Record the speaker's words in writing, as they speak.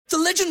The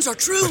legends are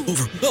true.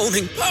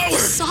 Overwhelming power!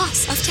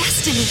 Sauce of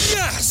destiny.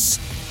 Yes!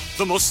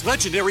 The most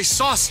legendary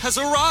sauce has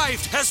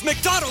arrived as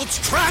McDonald's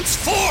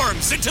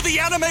transforms into the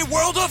anime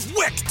world of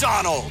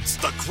WickDonald's.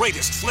 The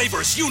greatest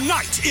flavors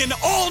unite in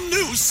all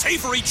new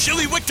savory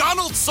chili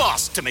McDonald's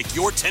sauce to make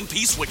your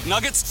 10-piece Wick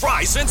Nuggets,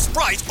 fries, and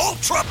Sprite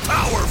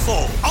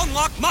ultra-powerful.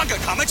 Unlock manga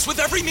comics with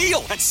every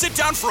meal and sit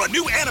down for a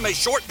new anime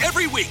short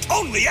every week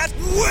only at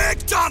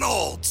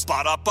WickDonald's.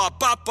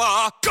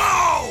 Ba-da-ba-ba-ba,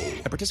 go!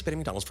 At participating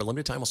McDonald's for a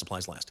limited time while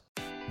supplies last.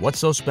 What's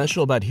so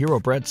special about Hero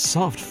Bread's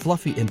soft,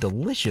 fluffy, and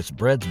delicious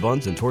breads,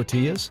 buns, and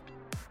tortillas?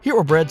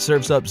 Hero Bread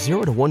serves up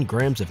 0 to 1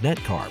 grams of net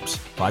carbs,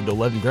 5 to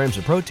 11 grams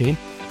of protein,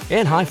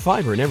 and high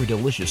fiber in every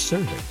delicious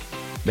serving.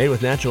 Made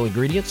with natural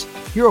ingredients,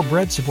 Hero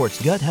Bread supports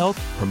gut health,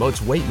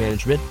 promotes weight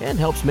management, and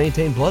helps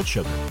maintain blood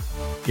sugar.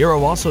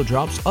 Hero also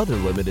drops other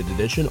limited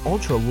edition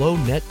ultra-low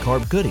net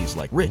carb goodies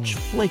like rich,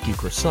 flaky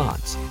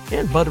croissants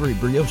and buttery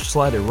brioche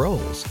slider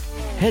rolls.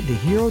 Head to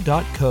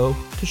hero.co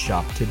to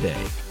shop today.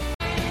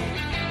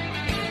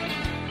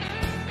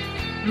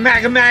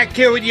 Mac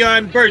here with you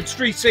on Birds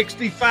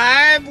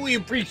 365. We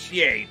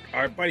appreciate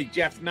our buddy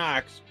Geoff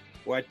Knox,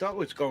 who I thought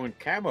was going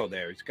camo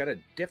there. He's got a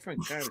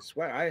different kind of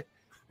sweater. I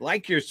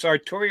like your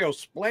sartorial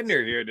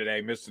splendor here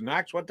today, Mr.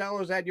 Knox. What the hell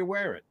is that you're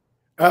wearing?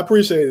 I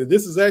appreciate it.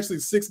 This is actually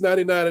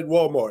 $6.99 at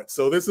Walmart,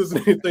 so this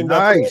isn't anything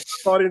that I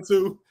thought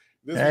into.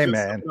 Hey,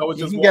 man,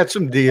 you can get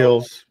some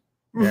deals.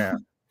 Yeah.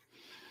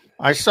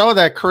 I saw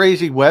that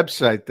crazy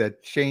website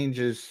that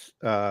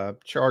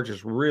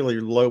charges really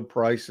low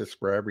prices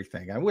for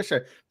everything. I wish they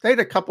had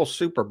a couple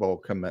Super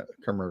Bowl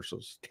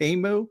commercials.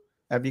 Temu,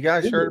 have you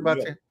guys heard about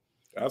that?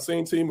 I've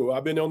seen Temu.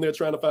 I've been on there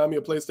trying to find me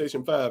a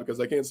PlayStation 5 because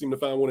I can't seem to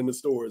find one in the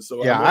stores.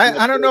 So yeah,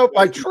 I don't know if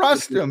I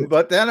trust them,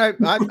 but then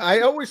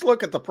I always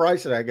look at the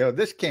price and I go,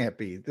 this can't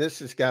be. This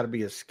has got to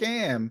be a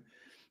scam.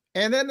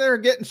 And then they're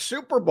getting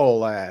Super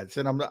Bowl ads,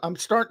 and I'm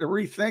starting to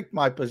rethink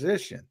my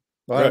position.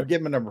 But I'm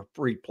giving them a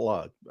free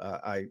plug.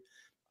 I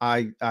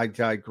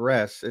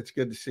digress. It's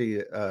good to see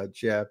you,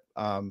 Jeff.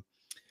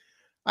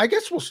 I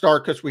guess we'll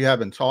start because we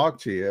haven't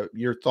talked to you.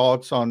 Your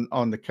thoughts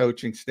on the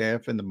coaching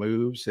staff and the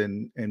moves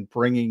and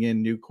bringing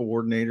in new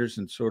coordinators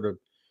and sort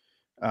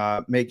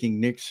of making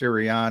Nick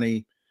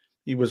Sirianni.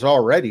 He was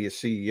already a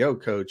CEO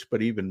coach,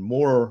 but even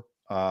more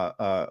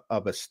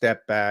of a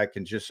step back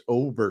and just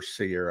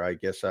overseer, I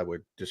guess I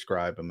would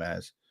describe him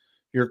as.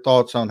 Your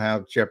thoughts on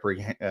how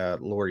Geoffrey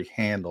Lurie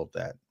handled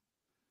that?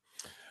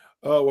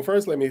 Well,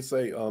 first, let me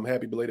say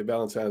happy belated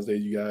Valentine's Day,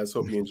 you guys.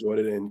 Hope you enjoyed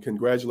it, and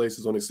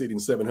congratulations on exceeding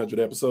 700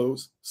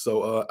 episodes.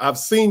 So I've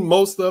seen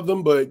most of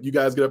them, but you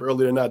guys get up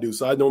earlier than I do.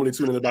 So I normally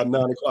tune in about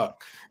 9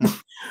 o'clock.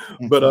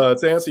 But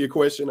to answer your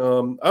question,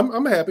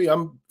 I'm happy.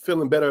 I'm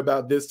feeling better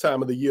about this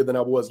time of the year than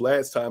I was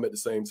last time at the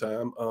same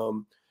time.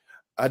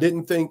 I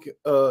didn't put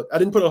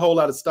a whole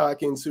lot of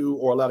stock into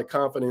or a lot of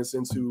confidence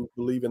into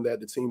believing that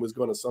the team was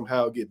going to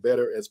somehow get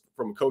better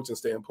from a coaching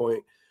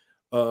standpoint.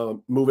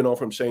 Moving on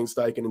from Shane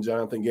Steichen and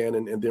Jonathan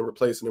Gannon and then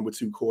replacing them with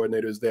two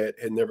coordinators that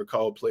had never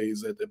called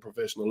plays at the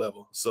professional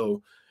level.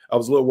 So I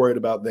was a little worried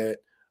about that.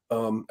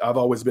 I've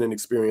always been an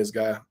experienced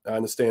guy. I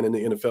understand in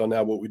the NFL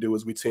now what we do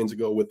is we tend to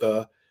go with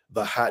the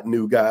hot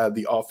new guy,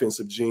 the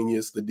offensive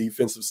genius, the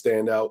defensive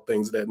standout,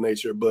 things of that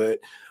nature. But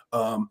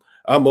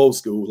I'm old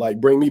school.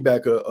 Like, bring me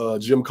back a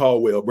Jim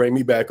Caldwell, bring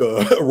me back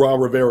a Ron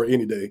Rivera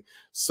any day.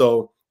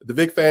 So the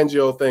Vic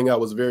Fangio thing I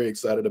was very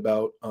excited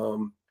about.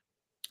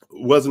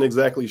 Wasn't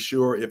exactly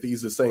sure if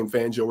he's the same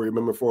Fangio we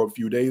remember from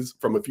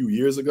a few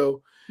years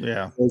ago.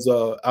 Yeah.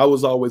 Because I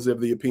was always of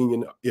the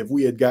opinion if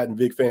we had gotten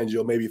Vic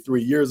Fangio maybe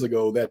 3 years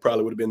ago, that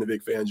probably would have been the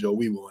Vic Fangio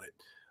we wanted.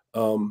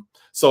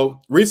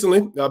 So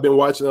recently, I've been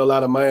watching a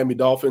lot of Miami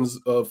Dolphins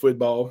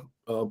football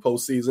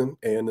postseason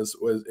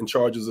and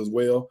Chargers as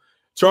well.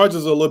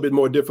 Chargers are a little bit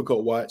more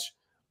difficult watch,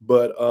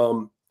 but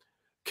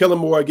Kellen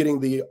Moore getting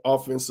the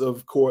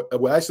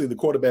the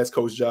quarterback's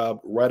coach job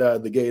right out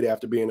of the gate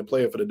after being a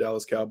player for the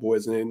Dallas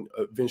Cowboys and then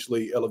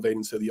eventually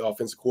elevating to the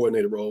offensive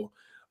coordinator role.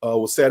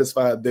 Was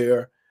satisfied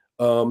there.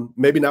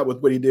 Maybe not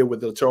with what he did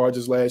with the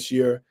Chargers last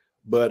year,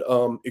 but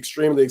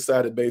extremely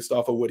excited based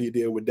off of what he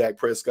did with Dak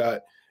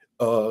Prescott,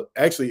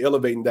 actually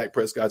elevating Dak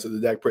Prescott to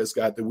the Dak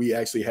Prescott that we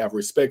actually have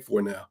respect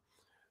for now.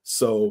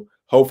 So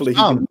hopefully he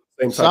can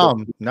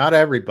not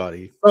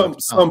everybody.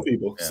 Some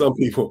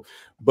people.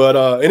 But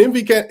an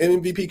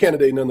MVP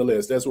candidate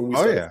nonetheless. That's when we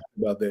started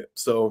talking about that.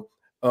 So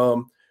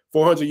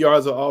 400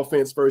 yards of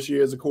offense first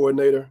year as a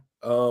coordinator.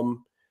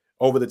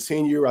 Over the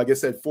tenure, I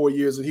guess that 4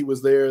 years that he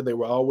was there, they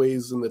were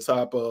always in the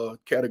top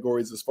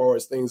categories as far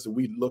as things that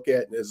we look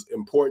at as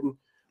important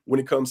when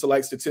it comes to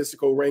like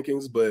statistical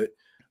rankings. But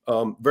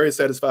very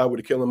satisfied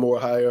with the Kellen Moore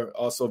hire.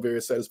 Also very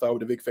satisfied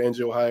with the Vic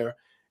Fangio hire.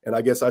 And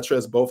I guess I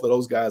trust both of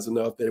those guys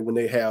enough that when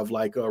they have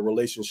like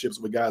relationships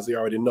with guys they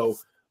already know,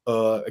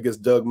 I guess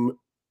Doug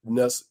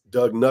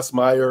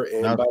Nussmeier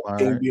and Bob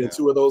King being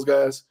two of those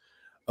guys,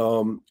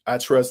 I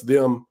trust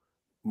them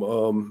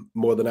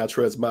more than I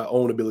trust my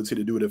own ability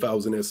to do it if I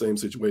was in that same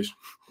situation.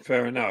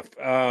 Fair enough.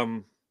 All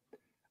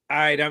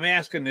right, I'm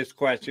asking this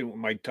question with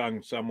my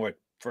tongue somewhat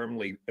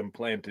firmly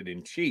implanted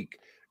in cheek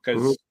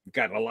because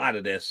got a lot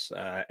of this,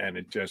 and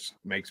it just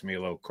makes me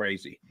a little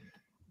crazy.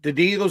 Did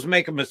the Eagles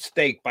make a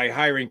mistake by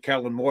hiring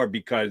Kellen Moore?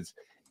 Because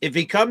if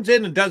he comes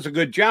in and does a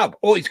good job,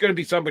 he's going to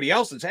be somebody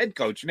else's head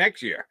coach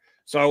next year.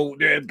 So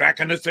they're back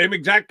in the same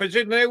exact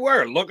position they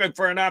were, looking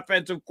for an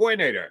offensive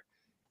coordinator.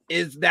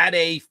 Is that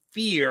a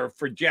fear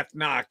for Jeff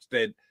Knox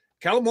that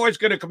Kellen Moore is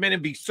going to come in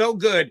and be so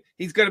good,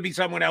 he's going to be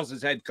someone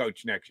else's head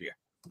coach next year?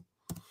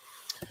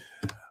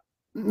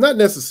 Not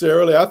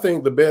necessarily. I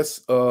think the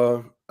best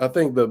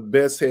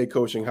head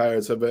coaching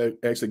hires have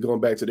actually gone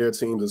back to their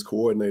teams as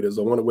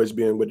coordinators, one of which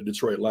being with the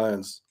Detroit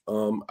Lions.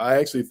 I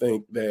actually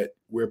think that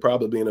we're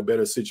probably in a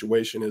better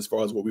situation as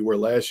far as what we were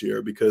last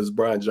year, because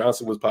Brian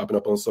Johnson was popping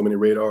up on so many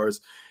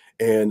radars,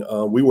 and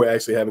we were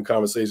actually having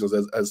conversations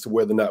as to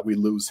whether or not we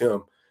lose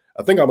him.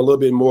 I think I'm a little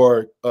bit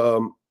more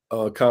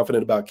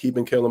confident about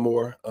keeping Kellen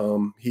Moore.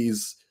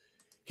 He's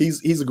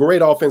a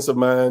great offensive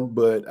mind,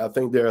 but I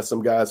think there are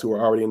some guys who are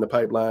already in the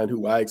pipeline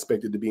who I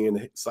expected to be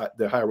in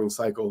the hiring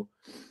cycle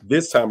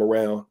this time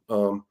around,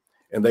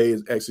 and they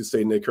actually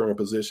stayed in their current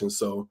position.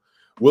 So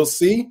we'll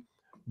see.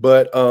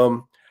 But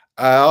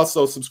I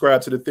also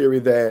subscribe to the theory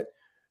that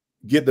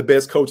get the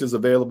best coaches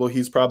available.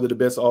 He's probably the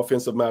best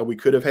offensive mind we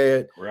could have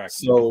had. Correct.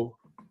 So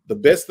the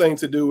best thing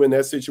to do in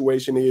that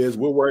situation is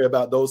we'll worry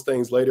about those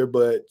things later,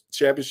 but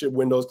championship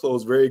windows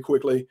close very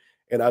quickly.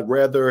 And I'd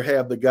rather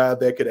have the guy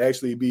that could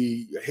actually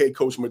be head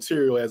coach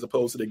material as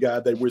opposed to the guy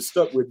that we're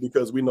stuck with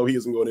because we know he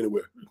isn't going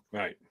anywhere.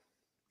 Right.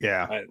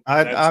 Yeah.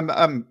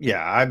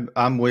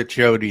 I'm with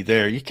Jody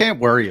there. You can't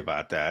worry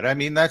about that. I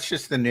mean, that's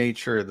just the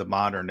nature of the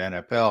modern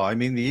NFL. I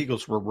mean, the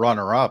Eagles were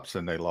runner-ups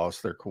and they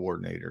lost their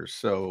coordinators.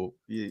 So,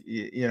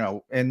 you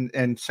know,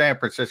 and San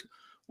Francisco,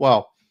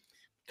 well,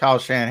 Kyle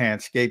Shanahan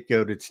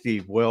scapegoated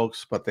Steve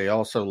Wilkes, but they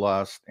also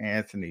lost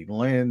Anthony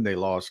Lynn. They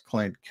lost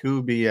Clint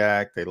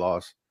Kubiak. They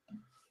lost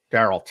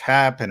Darryl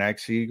Tapp, an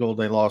ex-Eagle.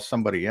 They lost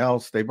somebody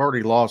else. They've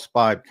already lost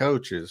 5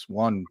 coaches,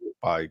 one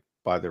by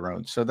their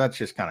own. So that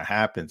just kind of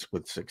happens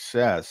with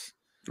success,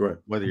 right,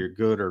 whether you're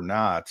good or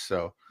not.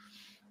 So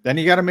then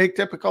you got to make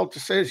difficult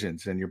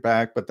decisions and you're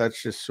back, but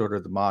that's just sort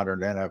of the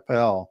modern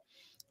NFL.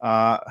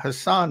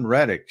 Hassan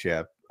Reddick,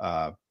 Jeff,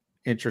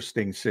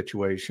 interesting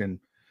situation.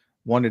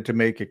 Wanted to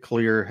make it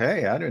clear,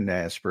 hey, I didn't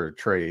ask for a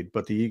trade,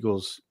 but the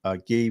Eagles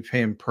gave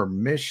him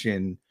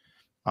permission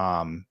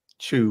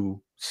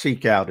to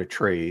seek out a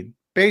trade,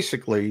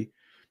 basically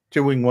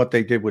doing what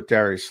they did with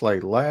Darius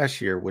Slay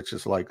last year, which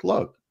is like,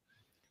 look,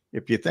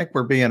 if you think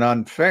we're being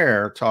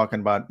unfair, talking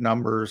about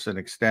numbers and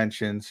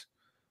extensions,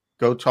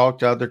 go talk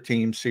to other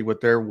teams, see what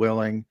they're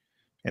willing.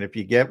 And if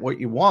you get what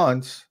you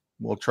want,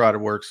 we'll try to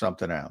work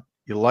something out.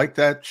 You like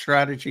that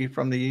strategy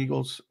from the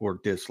Eagles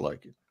or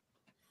dislike it?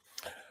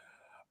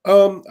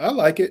 I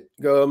like it.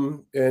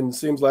 And it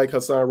seems like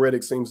Hassan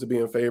Reddick seems to be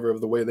in favor of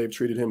the way they've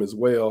treated him as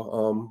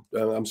well.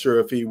 I'm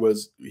sure if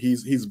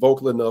he's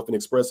vocal enough and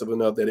expressive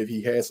enough that if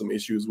he had some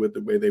issues with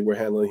the way they were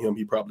handling him,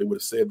 he probably would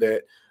have said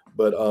that.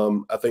 But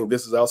I think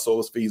this is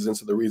also feeds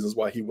into the reasons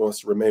why he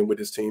wants to remain with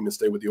his team and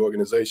stay with the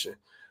organization.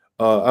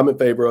 I'm in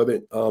favor of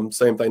it.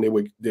 Same thing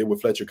they did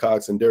with Fletcher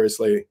Cox and Darius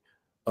Slay.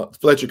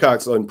 Fletcher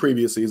Cox on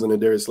previous season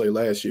and Darius Slay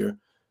last year.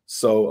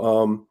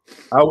 So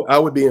I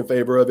would be in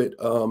favor of it.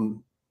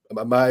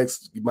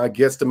 My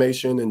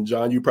guesstimation, and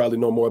John, you probably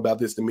know more about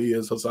this than me,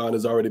 is Hassan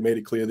has already made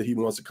it clear that he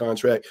wants a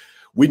contract.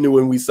 We knew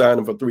when we signed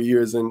him for 3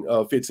 years and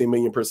 $15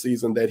 million per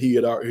season that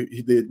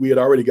we had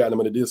already gotten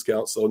him at a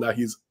discount. So now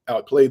he's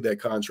outplayed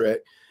that contract.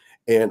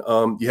 And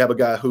you have a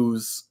guy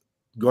who's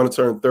going to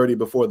turn 30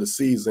 before the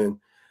season.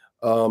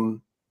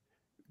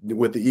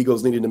 With the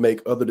Eagles needing to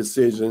make other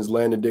decisions,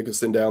 Landon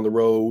Dickerson down the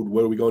road,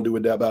 what are we going to do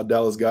with that about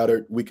Dallas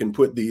Goedert? We can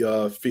put the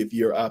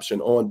 5th-year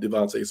option on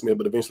Devontae Smith,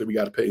 but eventually we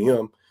got to pay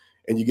him.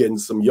 And you're getting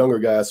some younger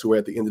guys who are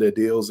at the end of their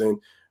deals. And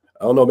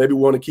I don't know, maybe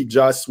we want to keep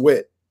Josh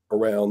Sweat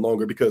around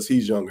longer because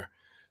he's younger.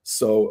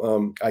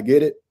 So I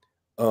get it.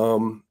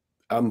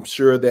 I'm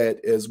sure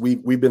that as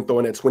we've been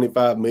throwing that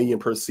 $25 million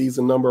per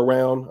season number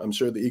around, I'm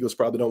sure the Eagles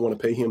probably don't want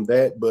to pay him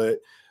that. But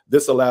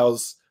this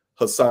allows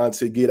Hassan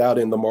to get out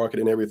in the market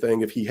and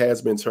everything. If he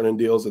has been turning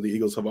deals that the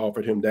Eagles have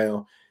offered him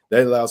down,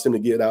 that allows him to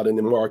get out in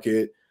the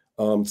market,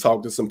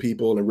 talk to some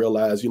people and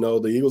realize,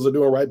 the Eagles are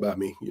doing right by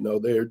me.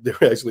 They're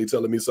actually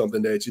telling me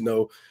something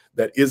that,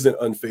 that isn't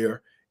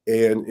unfair.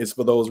 And it's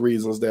for those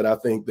reasons that I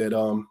think that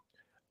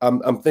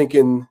I'm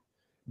thinking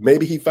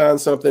maybe he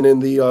finds something in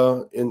the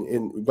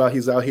while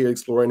he's out here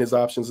exploring his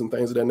options and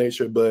things of that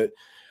nature. But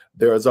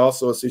there is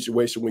also a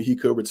situation where he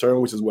could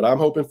return, which is what I'm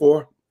hoping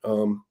for.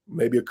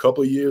 Maybe a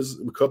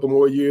couple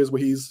more years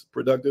where he's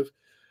productive.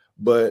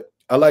 But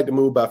I like the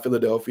move by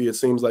Philadelphia. It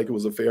seems like it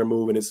was a fair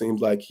move, and it seems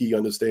like he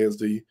understands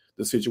the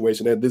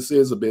situation, that this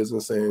is a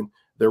business and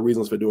there are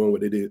reasons for doing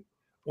what they did.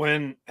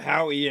 When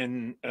Howie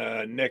and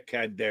Nick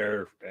had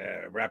their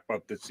wrap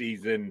up the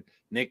season,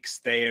 Nick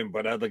staying,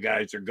 but other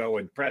guys are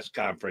going press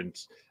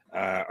conference,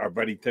 our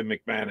buddy Tim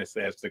McManus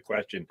asked the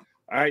question,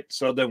 all right,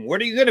 so then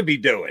what are you going to be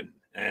doing?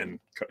 And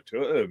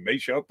may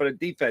show up at a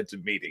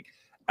defensive meeting.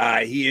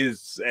 He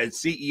is, as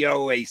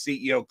CEO, a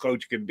CEO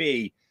coach can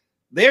be.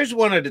 There's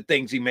one of the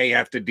things he may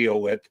have to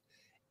deal with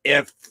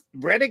if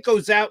Reddick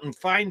goes out and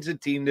finds a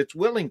team that's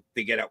willing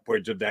to get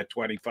upwards of that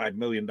 $25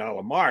 million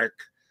mark,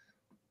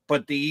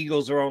 but the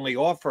Eagles are only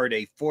offered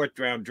a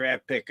 4th-round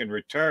draft pick in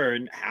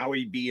return,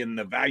 Howie being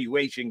the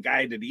valuation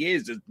guy that he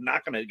is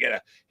not going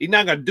to he's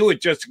not going to do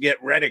it just to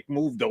get Reddick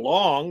moved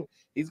along.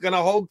 He's going to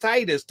hold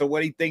tight as to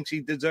what he thinks he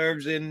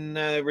deserves in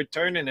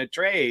return in a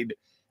trade.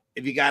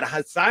 If you got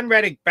Hassan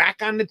Reddick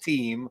back on the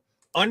team,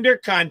 under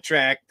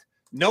contract,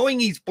 knowing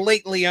he's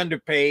blatantly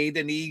underpaid,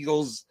 and the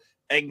Eagles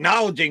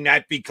acknowledging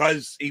that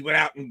because he went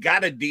out and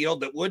got a deal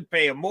that would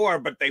pay him more,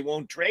 but they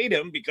won't trade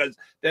him because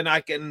they're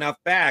not getting enough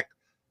back.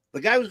 The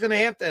guy who's going to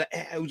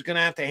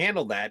have to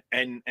handle that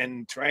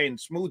and try and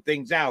smooth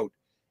things out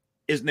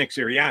is Nick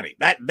Sirianni.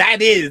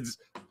 That is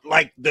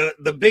like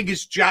the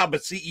biggest job a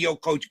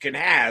CEO coach can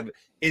have,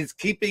 is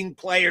keeping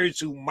players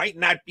who might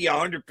not be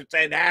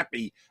 100%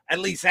 happy, at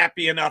least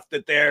happy enough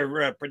that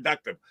they're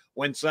productive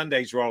when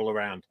Sundays roll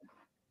around.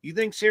 You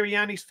think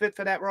Sirianni's fit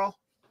for that role?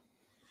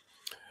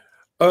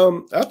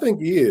 I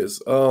think he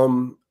is.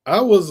 I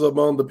was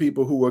among the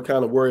people who were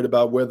kind of worried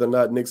about whether or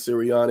not Nick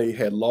Sirianni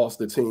had lost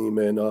the team,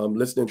 and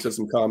listening to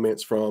some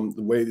comments from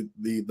the way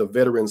the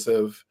veterans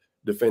have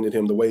defended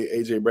him, the way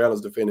A.J. Brown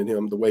has defended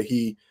him, the way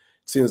he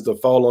tends to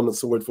fall on the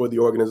sword for the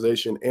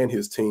organization and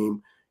his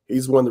team.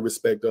 He's won the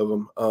respect of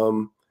him.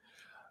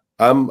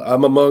 I'm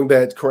among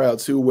that crowd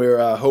too, where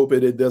I hope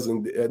it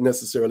doesn't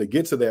necessarily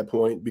get to that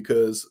point,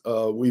 because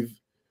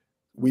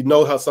we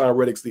know Hassan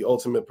Reddick's the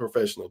ultimate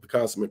professional, the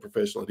consummate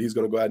professional. He's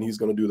going to go out and he's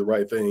going to do the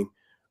right thing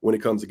when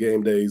it comes to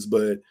game days.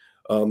 But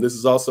this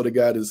is also the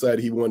guy that decided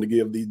he wanted to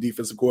give the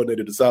defensive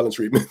coordinator the silent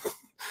treatment.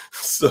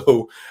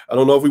 So I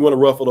don't know if we want to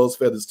ruffle those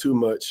feathers too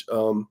much.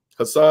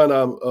 Hassan,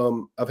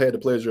 I've had the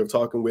pleasure of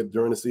talking with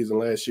during the season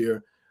last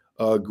year.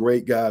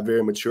 Great guy,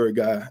 very mature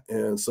guy.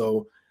 And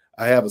so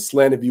I have a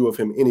slanted view of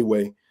him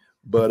anyway.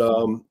 But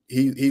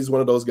he's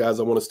one of those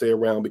guys I want to stay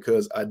around,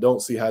 because I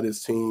don't see how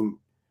this team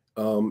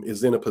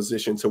is in a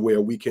position to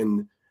where we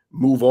can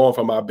move on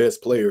from our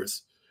best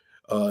players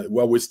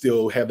while we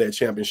still have that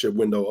championship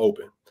window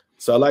open.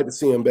 So I'd like to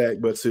see him back.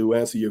 But to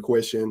answer your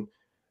question,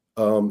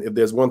 if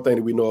there's one thing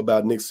that we know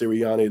about Nick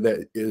Sirianni,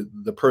 that is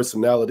the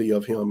personality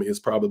of him is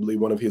probably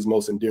one of his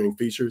most endearing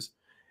features.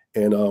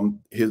 And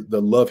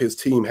the love his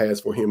team has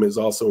for him is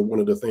also one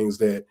of the things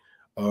that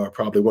are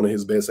probably one of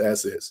his best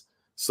assets.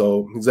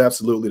 So he's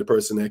absolutely the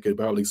person that could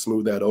probably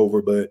smooth that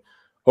over, but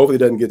hopefully it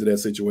doesn't get to that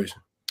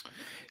situation.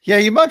 Yeah,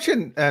 you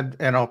mentioned, and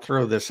I'll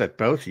throw this at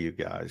both of you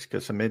guys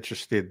because I'm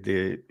interested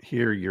to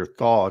hear your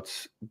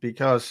thoughts,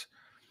 because,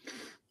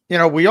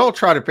 we all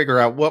try to figure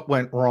out what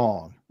went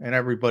wrong, and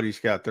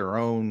everybody's got their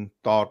own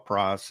thought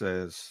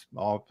process,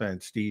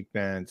 offense,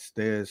 defense,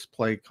 this,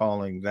 play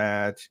calling,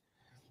 that.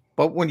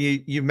 But when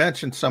you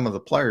mentioned some of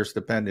the players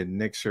depended on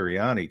Nick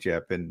Sirianni,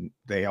 Jeff, and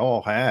they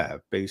all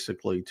have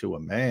basically to a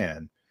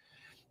man.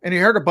 And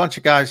you heard a bunch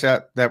of guys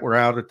that were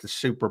out at the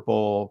Super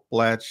Bowl,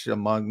 Bletch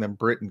among them,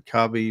 Britton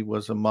Covey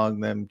was among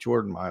them,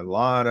 Jordan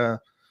Mailata,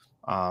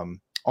 on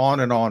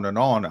and on and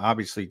on.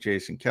 Obviously,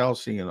 Jason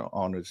Kelsey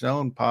on his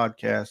own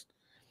podcast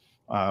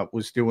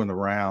was doing the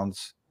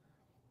rounds.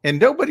 And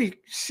nobody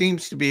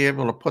seems to be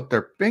able to put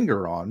their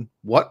finger on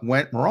what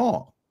went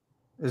wrong.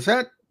 Does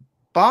that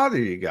bother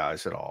you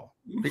guys at all?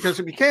 Because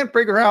if you can't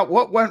figure out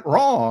what went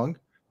wrong,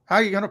 how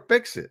are you going to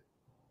fix it?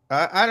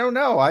 I don't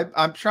know.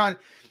 I'm trying.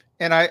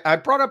 And I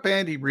brought up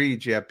Andy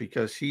Reid, Jeff,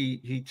 because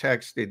he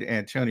texted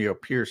Antonio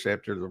Pierce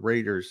after the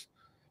Raiders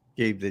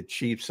gave the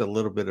Chiefs a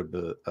little bit of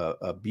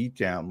a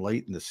beatdown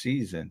late in the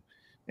season.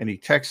 And he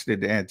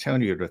texted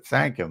Antonio to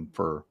thank him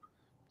for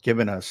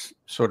giving us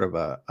sort of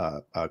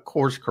a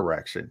course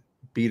correction,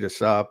 beat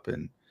us up.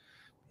 And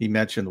he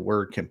mentioned the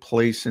word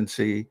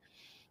complacency.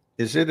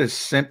 Is it as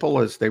simple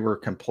as they were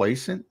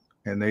complacent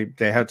and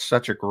they had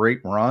such a great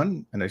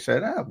run and they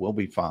said, we'll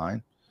be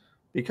fine?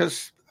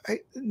 Because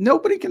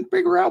nobody can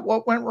figure out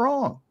what went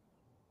wrong.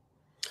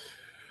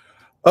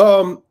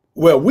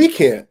 Well, we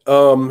can't.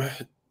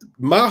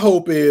 My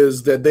hope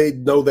is that they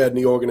know that in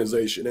the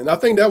organization. And I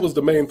think that was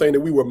the main thing that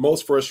we were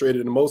most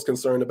frustrated and most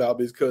concerned about,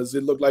 because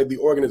it looked like the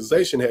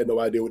organization had no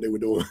idea what they were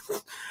doing.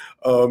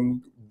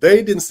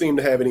 They didn't seem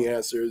to have any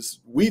answers.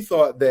 We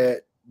thought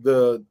that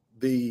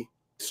the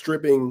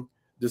stripping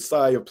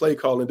Desai of play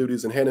calling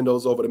duties and handing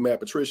those over to Matt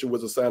Patricia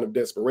was a sign of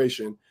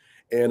desperation.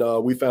 And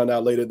we found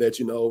out later that,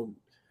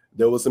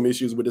 there was some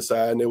issues with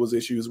Desai, and there was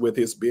issues with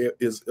his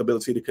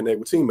ability to connect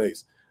with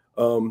teammates.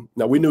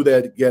 Now, we knew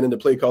that getting the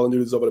play calling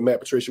duties over to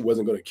Matt Patricia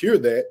wasn't going to cure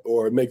that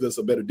or make us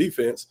a better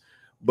defense.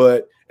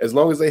 But as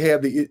long as they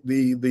have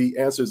the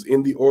answers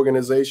in the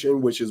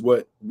organization, which is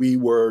what we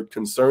were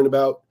concerned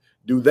about,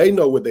 do they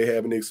know what they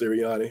have in Nick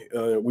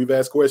Sirianni? We've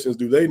asked questions.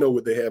 Do they know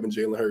what they have in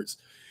Jalen Hurts?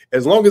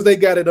 As long as they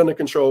got it under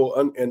control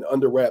and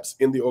under wraps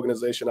in the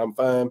organization, I'm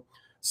fine.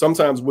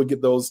 Sometimes we'll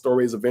get those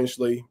stories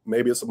eventually.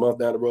 Maybe it's a month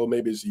down the road.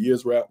 Maybe it's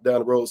years down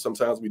the road.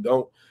 Sometimes we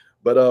don't.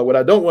 But what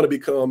I don't want to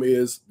become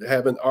is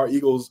having our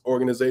Eagles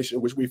organization,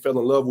 which we fell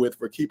in love with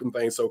for keeping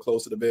things so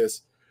close to the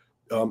vest.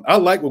 I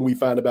like when we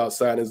find about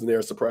signings and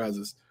their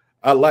surprises.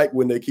 I like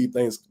when they keep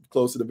things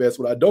close to the vest.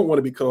 What I don't want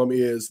to become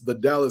is the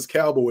Dallas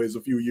Cowboys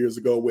a few years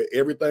ago, where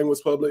everything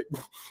was public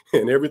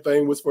and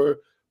everything was for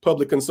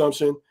public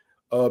consumption,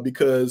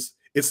 because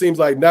it seems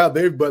like now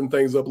they've buttoned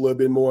things up a little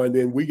bit more, and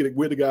then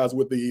we're the guys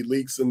with the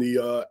leaks and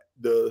the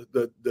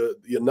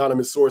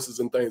anonymous sources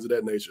and things of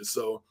that nature.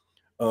 So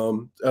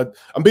I'm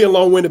being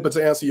long-winded, but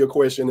to answer your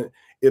question,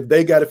 if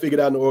they got it figured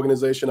out in the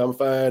organization, I'm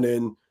fine.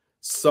 And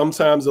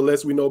sometimes the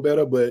less we know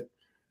better, but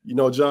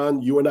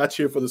John, you and I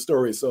cheer for the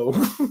story. So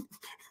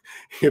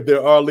if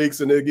there are leaks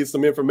and they get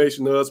some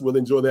information to us, we'll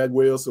enjoy that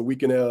well, so we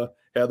can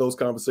have those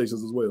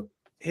conversations as well.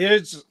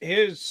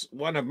 Here's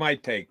one of my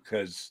take,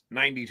 because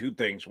 92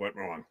 things went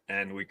wrong,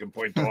 and we can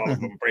point to all of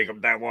them, break them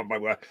down one by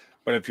one.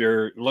 But if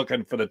you're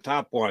looking for the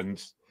top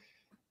ones,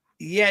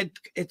 yeah,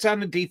 it's on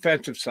the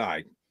defensive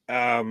side.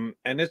 And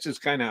this is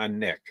kind of on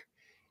Nick.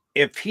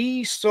 If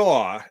he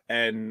saw,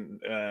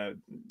 and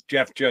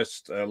Jeff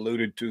just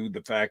alluded to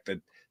the fact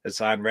that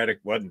Hassan Reddick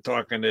wasn't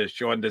talking to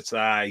Sean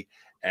Desai,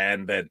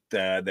 and that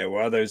there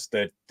were others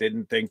that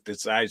didn't think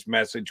Desai's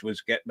message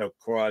was getting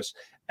across,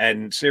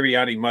 and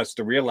Sirianni must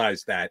have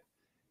realized that.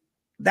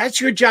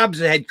 That's your job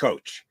as a head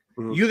coach.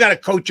 Mm-hmm. You got to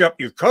coach up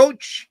your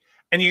coach,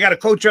 and you got to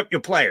coach up your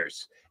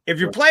players. If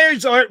your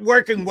players aren't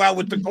working well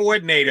with the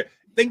coordinator,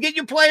 then get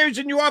your players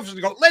in your office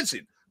and go,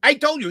 listen, I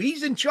told you,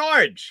 he's in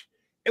charge.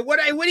 And what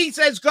he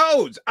says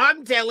goes.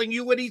 I'm telling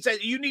you what he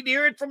says. You need to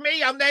hear it from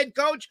me. I'm the head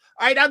coach.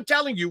 All right, I'm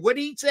telling you what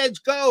he says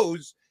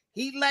goes.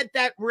 He let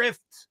that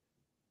rift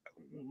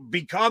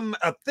become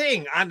a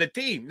thing on the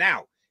team.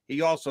 Now,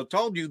 he also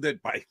told you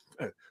that by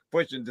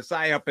pushing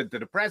Desai up into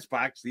the press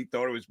box, he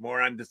thought it was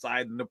more on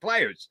Desai than the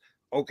players.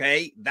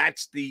 Okay,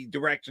 that's the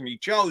direction he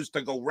chose,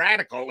 to go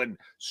radical and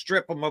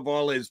strip him of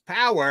all his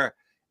power.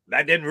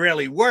 That didn't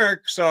really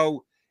work.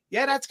 So,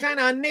 yeah, that's kind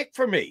of on Nick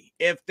for me.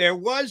 If there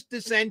was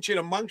dissension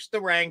amongst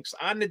the ranks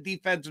on the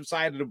defensive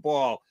side of the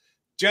ball,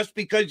 just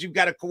because you've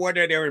got a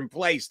coordinator in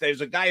place,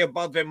 there's a guy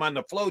above him on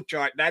the flow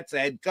chart, that's the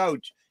head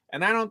coach.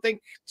 And I don't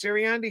think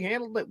Sirianni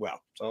handled it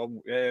well.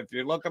 So if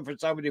you're looking for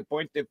somebody to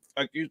point the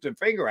accusing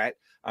finger at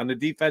on the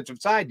defensive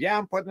side, yeah,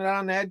 I'm putting it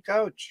on the head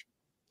coach.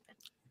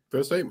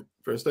 Fair statement.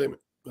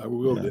 I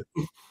will with it.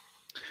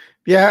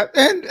 Yeah,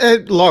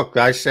 and look,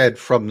 I said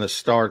from the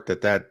start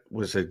that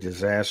was a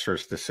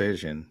disastrous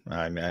decision.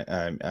 I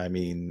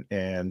mean,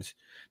 and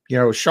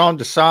Sean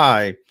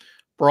Desai,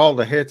 for all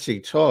the hits he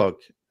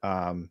took,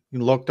 he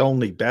looked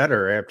only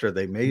better after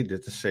they made the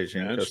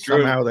decision, because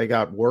somehow they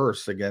got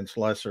worse against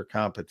lesser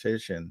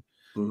competition,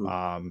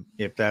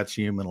 if that's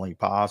humanly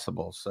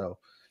possible. So,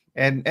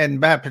 and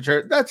Matt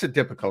Patricia, that's a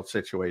difficult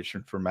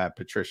situation for Matt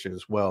Patricia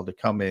as well, to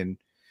come in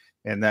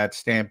that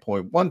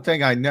standpoint. One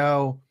thing I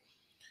know,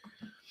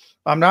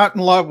 I'm not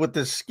in love with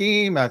this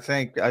scheme. I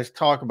think I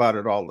talk about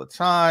it all the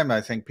time.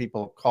 I think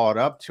people have caught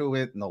up to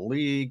it in the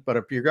league. But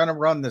if you're going to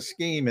run the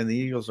scheme, and the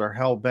Eagles are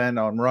hell-bent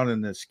on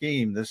running the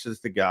scheme, this is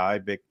the guy,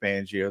 Vic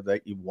Fangio,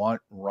 that you want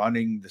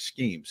running the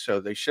scheme. So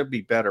they should be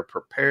better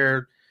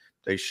prepared.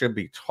 They should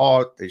be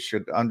taught. They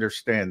should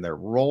understand their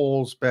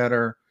roles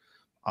better.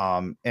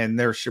 And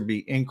there should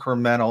be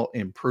incremental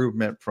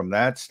improvement from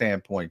that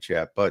standpoint,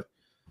 Jeff. But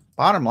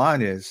bottom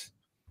line is,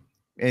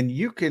 and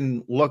you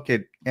can look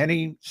at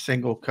any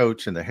single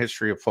coach in the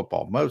history of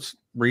football, most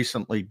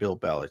recently Bill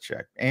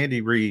Belichick,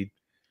 Andy Reid,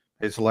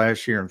 his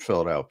last year in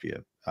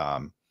Philadelphia.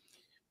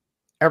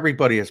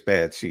 Everybody has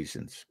bad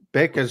seasons.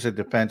 Bick, as a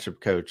defensive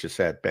coach, has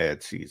had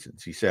bad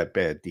seasons. He's had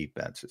bad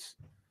defenses.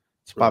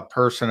 It's about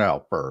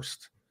personnel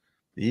first.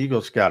 The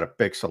Eagles got to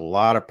fix a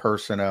lot of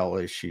personnel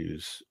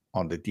issues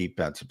on the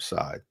defensive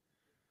side.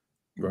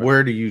 Right.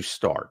 Where do you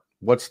start?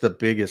 What's the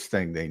biggest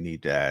thing they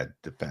need to add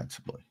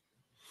defensively?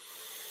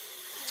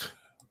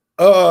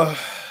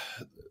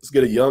 Let's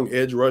get a young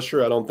edge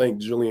rusher. I don't think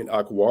Julian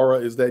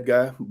Akwara is that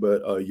guy,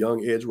 but a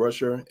young edge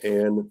rusher.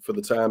 And for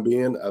the time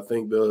being, I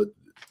think the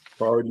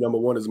priority number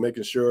one is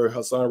making sure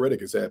Hassan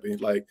Reddick is happy.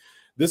 Like,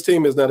 this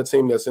team is not a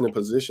team that's in a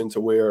position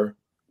to where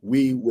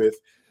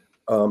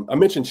I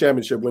mentioned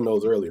championship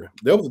windows earlier.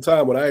 There was a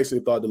time when I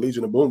actually thought the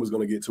Legion of Boom was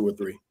going to get 2 or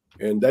 3,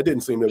 and that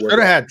didn't seem to work. Should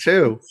have had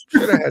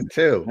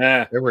two.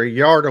 Yeah. They were a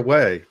yard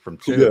away from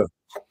 2. Yeah.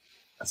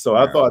 So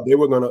I thought they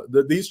were going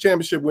to – these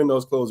championship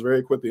windows closed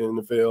very quickly in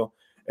the NFL,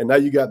 and now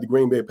you got the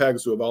Green Bay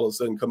Packers who have all of a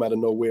sudden come out of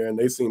nowhere, and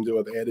they seem to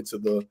have added to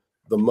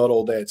the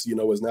muddle that's,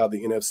 is now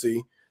the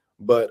NFC.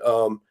 But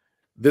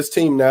this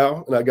team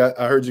now, and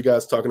I heard you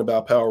guys talking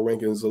about power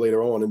rankings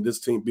later on, and this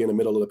team being the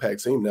middle of the pack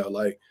team now.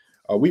 Like,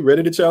 are we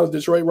ready to challenge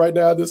Detroit right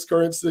now, this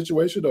current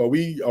situation? Are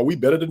we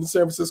better than the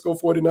San Francisco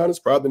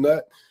 49ers? Probably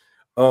not.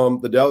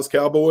 The Dallas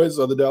Cowboys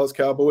are the Dallas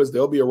Cowboys.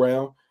 They'll be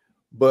around.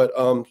 But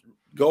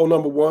goal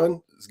number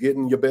one is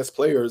getting your best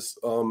players,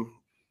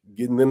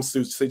 getting them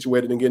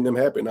situated and getting them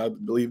happy. And I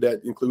believe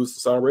that includes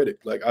Hassan Reddick.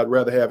 Like, I'd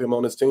rather have him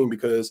on this team,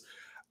 because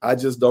I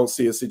just don't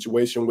see a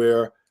situation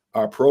where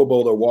our Pro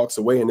Bowler walks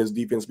away and his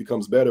defense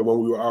becomes better when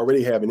we were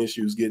already having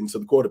issues getting to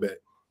the quarterback.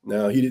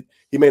 Now, he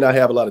may not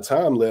have a lot of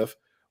time left,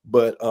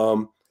 but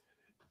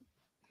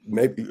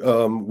maybe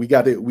we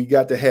got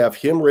to have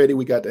him ready.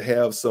 We got to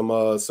have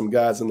some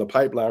guys in the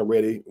pipeline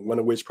ready. One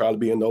of which probably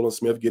being Nolan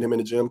Smith. Get him in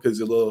the gym because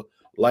he's a little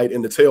light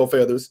in the tail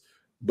feathers.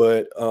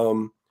 But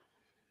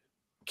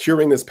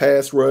curing this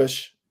pass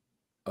rush,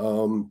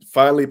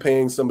 finally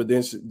paying some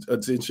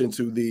attention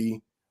to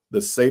the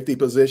safety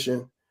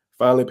position,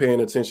 finally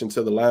paying attention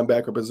to the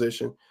linebacker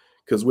position.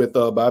 Because with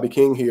Bobby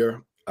King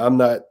here, I'm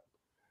not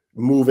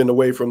moving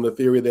away from the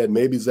theory that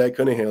maybe Zach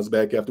Cunningham's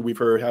back after we've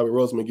heard Howie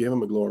Roseman give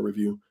him a glowing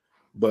review.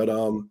 But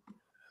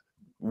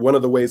one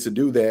of the ways to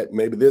do that,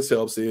 maybe this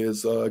helps,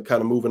 is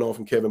kind of moving on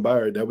from Kevin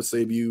Byard. That would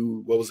save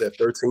you, what was that,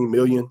 $13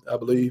 million, I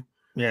believe?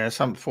 Yeah,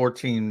 some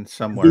 14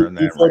 somewhere in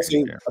that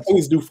 14, range. I think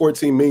he's due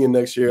 $14 million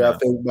next year. Yeah. I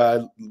think by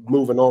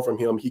moving on from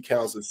him, he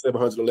counts as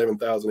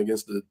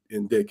 $711,000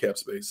 in dead cap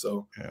space.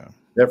 So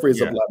that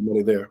frees up a lot of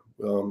money there.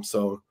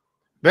 So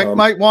Vic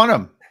might want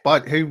him,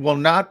 but he will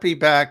not be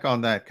back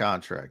on that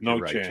contract. No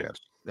You're right, chance.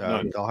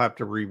 Jeff. They'll have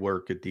to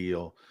rework a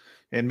deal,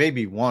 and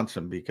maybe wants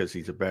him because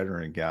he's a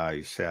veteran guy,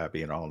 he's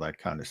savvy and all that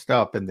kind of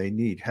stuff, and they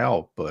need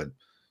help, but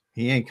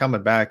he ain't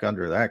coming back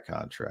under that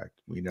contract.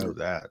 We know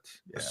that.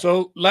 Yeah.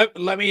 So let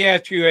me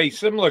ask you a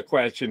similar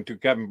question to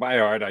Kevin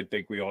Byard. I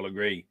think we all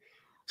agree.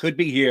 Could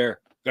be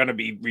here, going to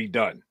be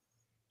redone.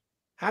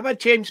 How about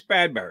James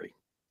Bradbury?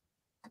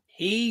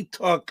 He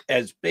took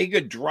as big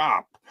a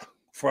drop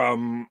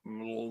from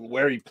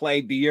where he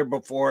played the year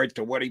before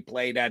to what he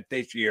played at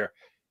this year,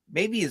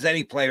 maybe as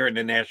any player in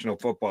the National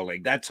Football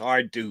League. That's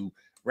hard to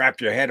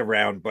wrap your head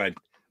around, but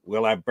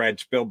we'll have Brad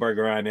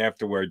Spielberger on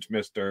afterwards,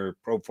 Mr.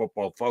 Pro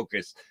Football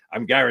Focus.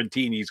 I'm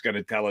guaranteeing he's going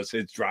to tell us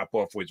his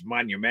drop-off was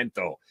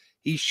monumental.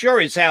 He sure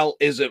as hell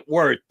isn't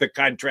worth the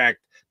contract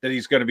that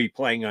he's going to be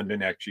playing under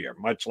next year,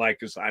 much like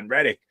Hassan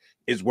Reddick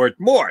is worth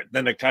more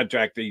than the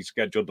contract that he's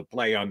scheduled to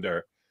play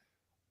under.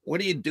 What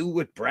do you do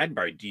with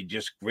Bradbury? Do you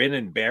just grin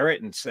and bear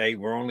it and say,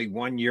 we're only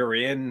 1 year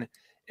in?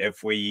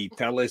 If we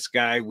tell this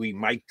guy we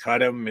might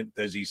cut him,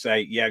 does he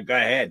say, yeah, go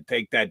ahead,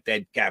 take that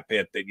dead cap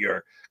hit that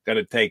you're going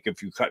to take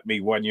if you cut me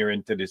 1 year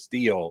into this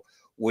deal?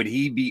 Would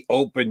he be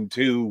open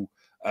to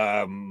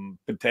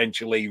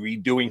potentially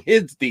redoing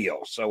his deal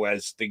so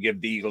as to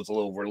give the Eagles a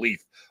little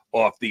relief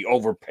off the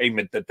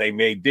overpayment that they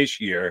made this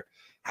year?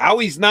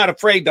 Howie's not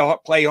afraid to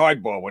play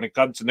hardball when it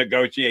comes to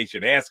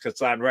negotiation. Ask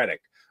Hassan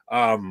Reddick.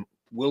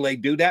 Will they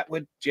do that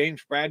with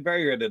James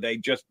Bradbury, or do they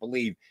just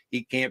believe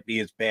he can't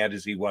be as bad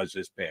as he was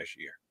this past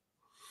year?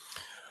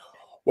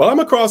 Well, I'm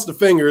across the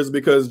fingers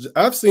because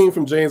I've seen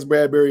from James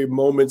Bradbury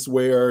moments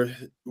where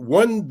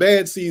one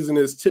bad season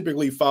is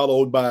typically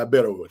followed by a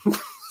better one.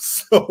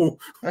 So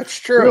that's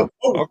true.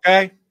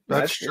 Okay.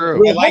 That's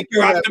true. I like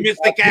your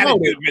optimistic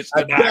attitude,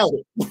 Mr.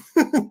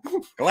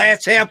 Knox.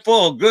 Glass half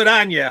full. Good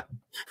on you.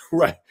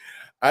 Right.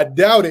 I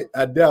doubt it.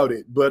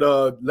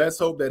 But let's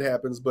hope that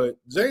happens. But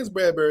James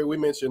Bradbury, we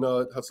mentioned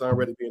Hassan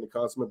Reddick being a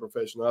consummate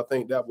professional. I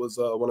think that was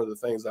one of the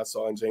things I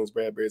saw in James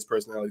Bradbury's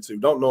personality too.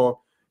 Don't know him,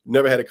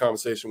 never had a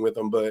conversation with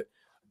him, but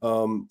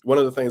one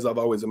of the things I've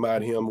always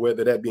admired him,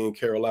 whether that be in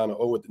Carolina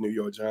or with the New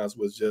York Giants,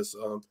 was just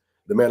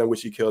the manner in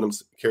which he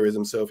carries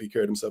himself. He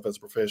carried himself as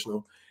a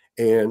professional.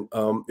 And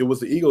it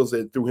was the Eagles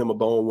that threw him a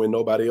bone when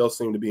nobody else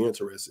seemed to be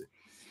interested.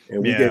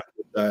 And we gave him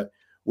that,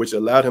 which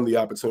allowed him the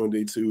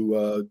opportunity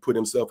to put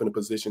himself in a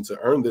position to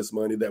earn this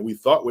money that we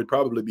thought would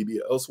probably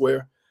be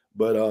elsewhere.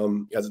 But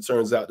as it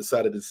turns out,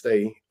 decided to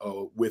stay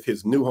with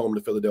his new home,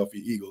 the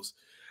Philadelphia Eagles.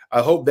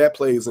 I hope that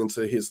plays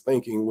into his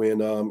thinking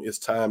when it's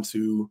time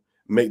to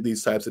make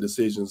these types of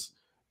decisions,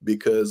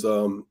 because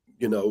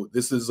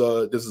this is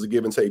a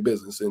give and take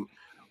business. And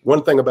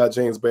one thing about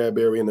James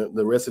Bradbury and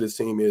the rest of this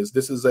team is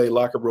this is a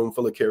locker room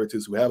full of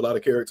characters who have a lot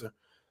of character.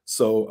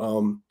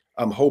 So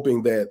I'm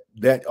hoping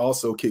that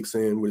also kicks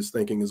in with his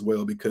thinking as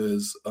well,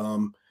 because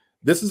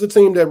this is a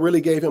team that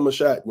really gave him a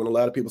shot when a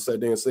lot of people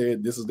sat there and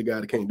said, this is the guy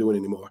that can't do it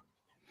anymore.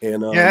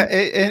 And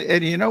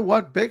and you know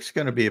what? Big's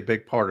going to be a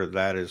big part of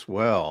that as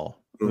well.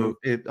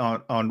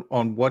 Mm-hmm.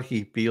 On what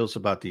he feels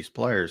about these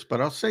players. But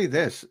I'll say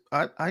this,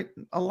 a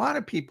lot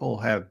of people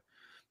have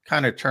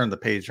kind of turned the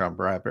page on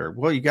Bradbury.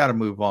 Well, you got to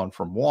move on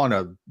from one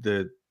of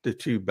the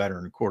two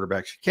veteran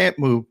quarterbacks. You can't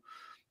move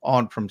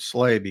on from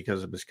Slay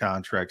because of his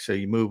contract. So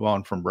you move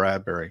on from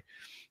Bradbury.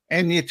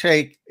 And you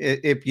take,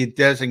 if you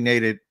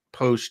designate it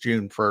post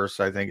June 1st,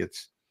 I think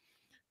it's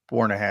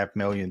 $4.5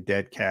 million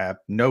dead cap,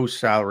 no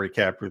salary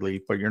cap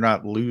relief, but you're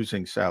not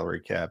losing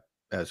salary cap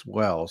as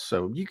well.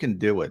 So you can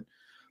do it.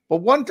 But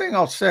one thing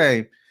I'll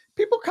say,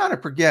 people kind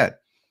of forget.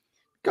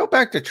 Go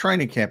back to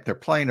training camp. They're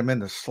playing him in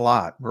the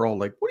slot. We're all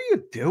like, what are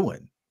you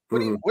doing?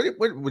 What are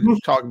you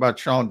talking about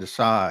Sean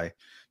Desai?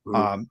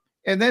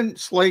 And then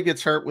Slay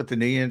gets hurt with the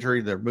knee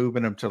injury. They're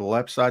moving him to the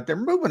left side. They're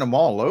moving him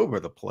all over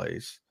the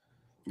place.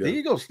 Yeah. The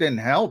Eagles didn't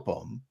help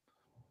him.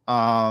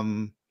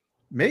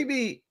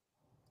 Maybe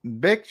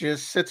Vic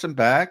just sits him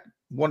back.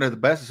 One of the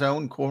best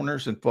zone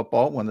corners in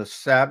football, one of the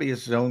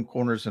savviest zone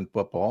corners in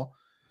football,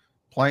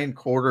 playing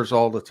quarters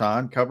all the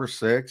time, cover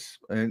six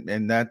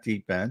in that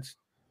defense.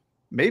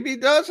 Maybe he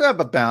does have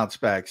a bounce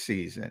back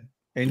season,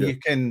 and you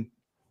can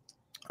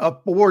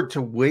afford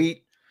to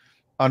wait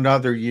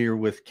another year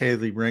with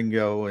Kaylee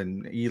Ringo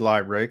and Eli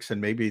Ricks,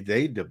 and maybe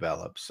they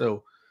develop.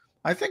 So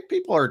I think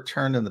people are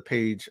turning the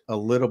page a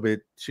little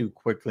bit too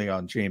quickly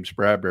on James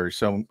Bradbury.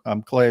 So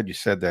I'm glad you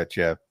said that,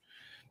 Jeff.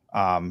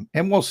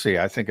 And we'll see.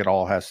 I think it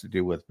all has to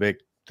do with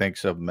Vic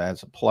thinks of him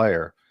as a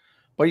player.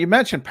 But you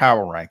mentioned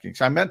power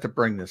rankings. I meant to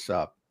bring this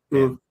up.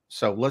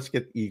 So let's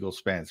get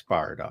Eagles fans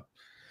fired up.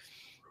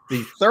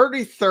 The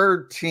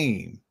 33rd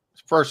team,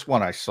 first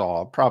one I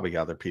saw, probably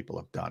other people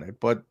have done it,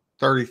 but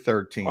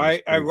 33rd team.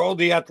 I rolled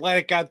the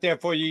Athletic out there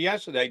for you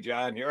yesterday,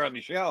 John, here on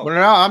the show. Well,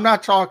 no, I'm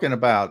not talking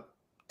about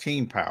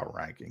team power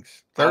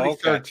rankings.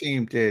 33rd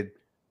team did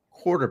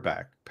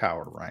quarterback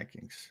power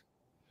rankings.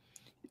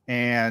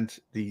 And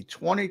the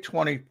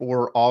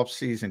 2024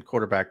 offseason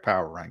quarterback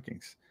power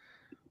rankings.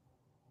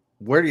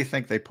 Where do you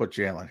think they put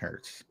Jalen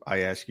Hurts? I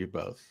ask you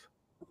both.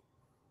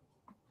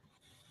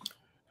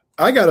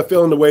 I got a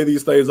feeling the way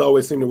these things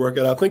always seem to work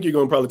out, I think you're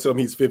going to probably tell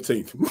me he's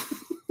 15th.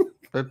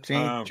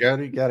 15th?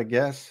 Jody, got a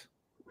guess?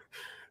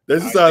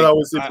 This is how it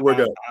always seems to work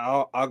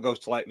out. I'll go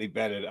slightly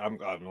better. I'm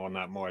well,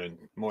 not more than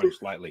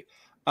slightly.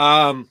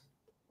 10th.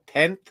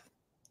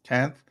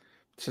 10th.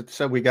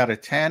 So we got a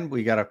 10.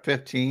 We got a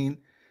 15.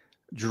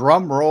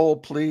 Drum roll,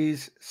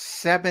 please.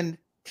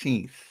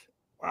 17th.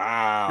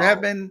 Wow.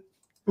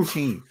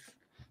 17th.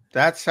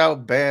 That's how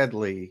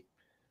badly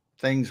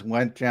things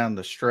went down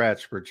the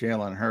stretch for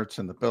Jalen Hurts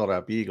and the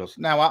Philadelphia Eagles.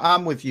 Now,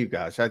 I'm with you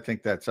guys. I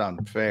think that's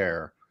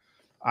unfair.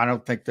 I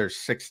don't think there's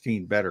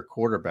 16 better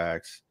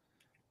quarterbacks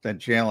than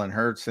Jalen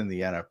Hurts in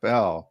the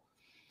NFL.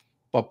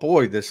 But,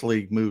 boy, this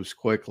league moves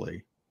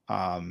quickly.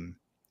 And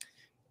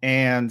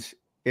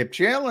if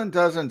Jalen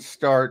doesn't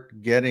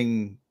start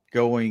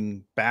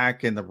going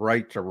back in the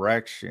right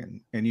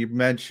direction, and you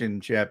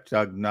mentioned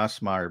Doug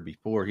Nussmeier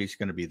before, he's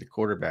going to be the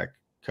quarterback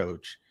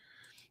coach.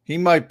 He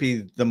might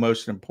be the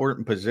most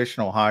important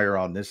positional hire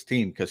on this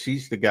team because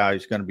he's the guy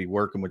who's going to be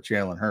working with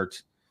Jalen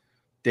Hurts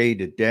day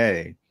to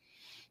day.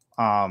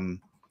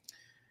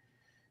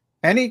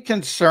 Any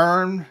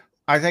concern?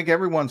 I think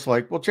everyone's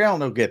like, well, Jalen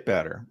will get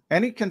better.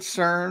 Any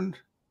concern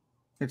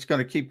it's going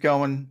to keep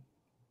going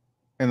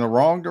in the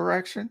wrong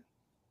direction?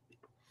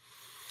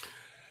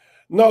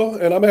 No,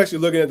 and I'm actually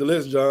looking at the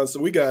list, John.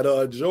 So we got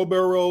Joe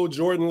Burrow,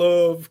 Jordan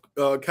Love,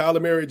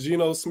 Kyler Murray,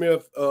 Geno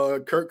Smith,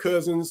 Kirk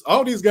Cousins.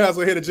 All these guys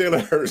are ahead of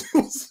Jalen Hurts.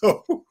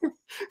 So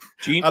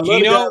they got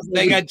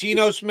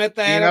Geno Smith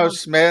ahead Geno of him?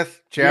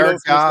 Smith, Jared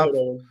Goff,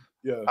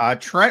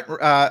 Trent,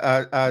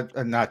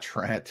 not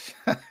Trent,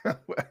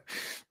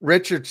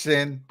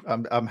 Richardson.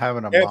 I'm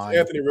having a mind.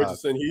 Anthony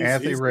Richardson.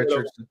 Anthony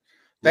Richardson.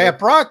 They have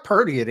Brock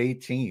Purdy at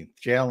 18th,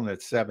 Jalen at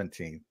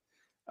 17th.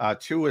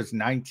 2 is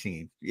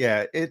 19th.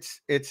 Yeah,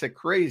 it's a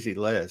crazy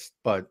list,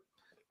 but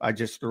I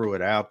just threw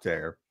it out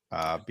there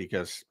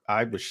because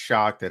I was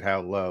shocked at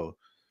how low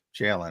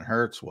Jalen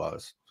Hurts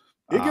was.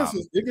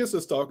 It gets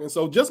us talking.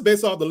 So just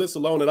based off the list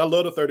alone, and I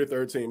love the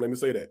 33rd team. Let me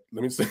say that.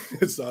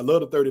 I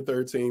love the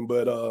 33rd team,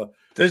 but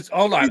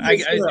hold on,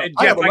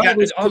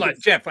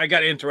 Jeff. I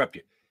got to interrupt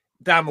you.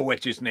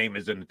 Domowicz's name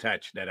isn't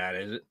attached to that,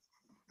 is it?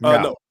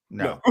 No.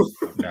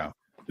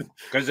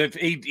 Because if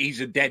he's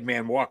a dead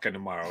man walking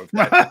tomorrow, if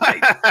that's the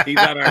case, he's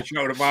on our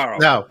show tomorrow.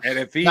 No, and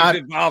if he's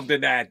involved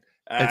in that,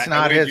 it's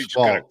not his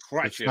fault.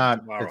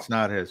 It's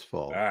not his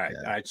fault. All right,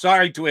 all right.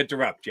 Sorry to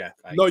interrupt, Jeff.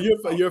 No,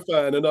 you're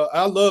fine. And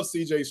I love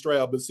C.J.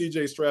 Stroud, but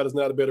C.J. Stroud is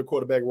not a better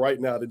quarterback right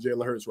now than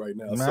Jalen Hurts right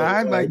now. So,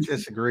 I might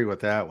disagree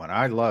with that one.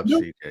 I love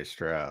C.J.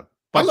 Stroud,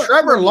 but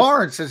Trevor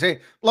Lawrence is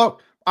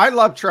look. I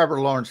love Trevor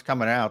Lawrence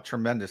coming out,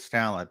 tremendous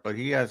talent, but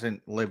he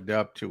hasn't lived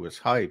up to his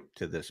hype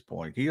to this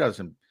point.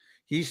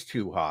 He's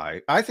too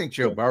high. I think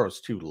Joe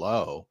Burrow's too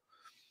low.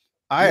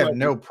 I have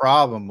no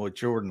problem with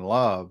Jordan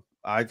Love.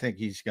 I think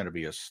he's going to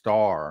be a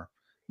star.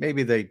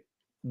 Maybe they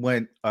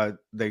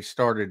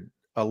started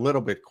a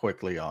little bit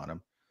quickly on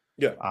him.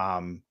 Yeah.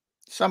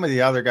 Some of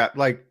the other guys,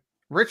 like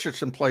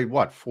Richardson, played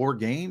 4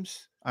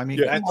 games? I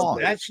mean,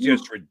 that's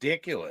just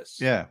ridiculous.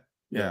 Yeah.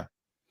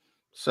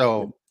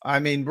 So, I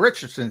mean,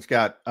 Richardson's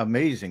got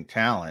amazing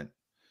talent.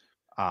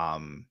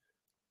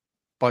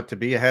 But to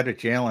be ahead of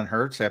Jalen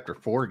Hurts after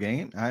 4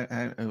 games,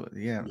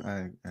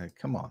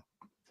 come on.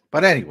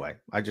 But anyway,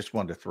 I just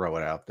wanted to throw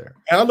it out there.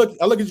 And I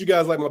look at you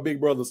guys like my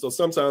big brother, so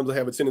sometimes I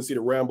have a tendency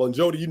to ramble. And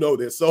Jody, you know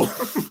this, so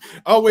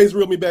always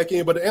reel me back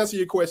in. But to answer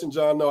your question,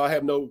 John, no, I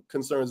have no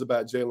concerns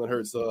about Jalen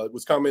Hurts. It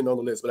was commenting on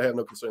the list, but I have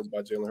no concerns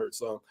about Jalen Hurts.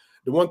 The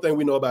one thing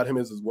we know about him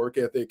is his work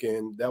ethic,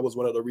 and that was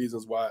one of the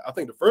reasons why I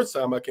think the first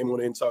time I came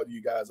on and talked to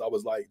you guys, I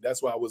was like,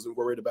 that's why I wasn't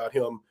worried about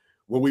him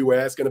when we were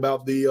asking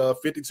about the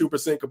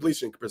 52%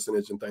 completion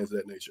percentage and things of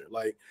that nature.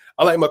 Like,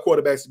 I like my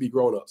quarterbacks to be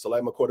grown-ups. I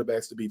like my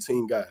quarterbacks to be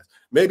team guys.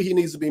 Maybe he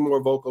needs to be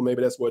more vocal.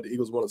 Maybe that's what the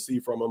Eagles want to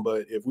see from him.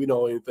 But if we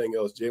know anything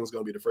else, Jalen's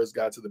going to be the first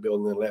guy to the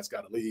building and the last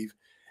guy to leave.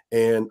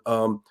 And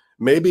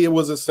maybe it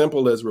was as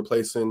simple as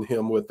replacing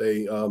him with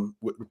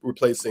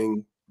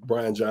replacing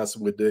Brian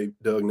Johnson with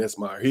Doug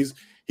Nussmeier.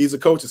 He's a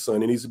coach's son.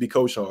 He needs to be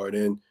coached hard.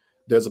 And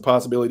there's a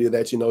possibility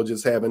that,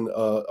 just having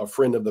a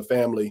friend of the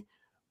family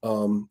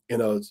in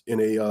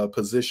a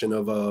position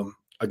of,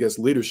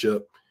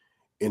 leadership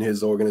in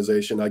his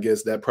organization. I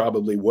guess that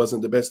probably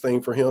wasn't the best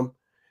thing for him.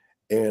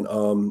 And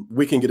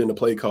we can get into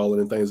play calling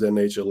and things of that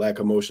nature, lack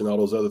of motion, all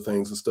those other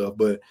things and stuff.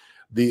 But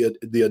the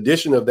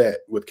addition of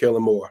that with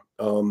Kellen Moore,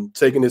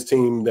 taking his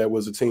team that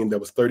was a team that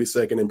was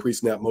 32nd in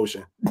pre-snap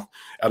motion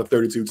out of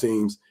 32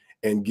 teams,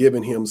 and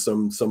giving him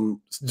some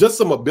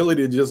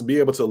ability to just be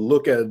able to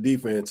look at a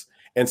defense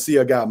and see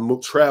a guy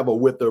travel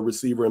with the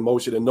receiver in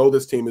motion and know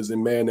this team is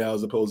in man now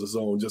as opposed to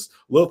zone. Just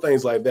little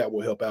things like that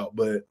will help out.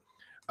 But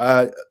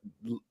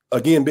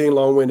again, being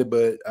long-winded,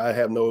 but I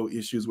have no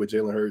issues with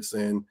Jalen Hurts.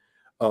 And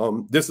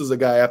this is a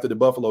guy after the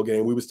Buffalo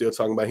game, we were still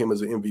talking about him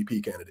as an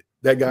MVP candidate.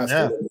 That guy's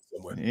still in it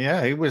somewhere.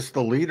 Yeah, he was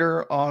the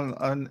leader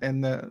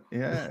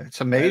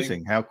it's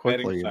amazing how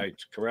quickly.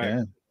 Sites,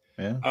 correct.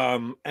 Yeah.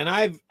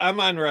 And I'm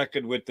on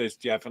record with this,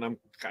 Jeff, and I'm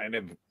kind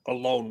of a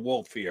lone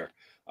wolf here.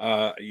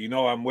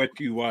 I'm with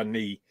you on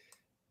it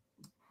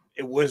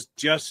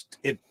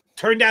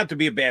turned out to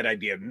be a bad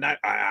idea.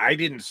 I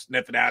didn't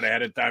sniff it out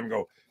ahead of time and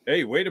go,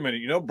 hey, wait a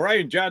minute,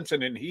 Brian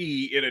Johnson and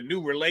he in a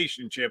new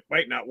relationship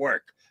might not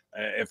work.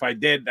 If I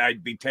did,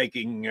 I'd be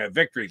taking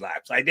victory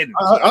laps. I didn't.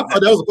 I thought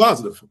that was a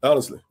positive,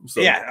 honestly.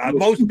 So,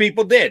 most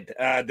people did,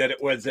 that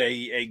it was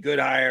a good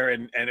hire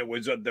and it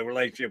was the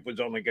relationship was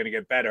only going to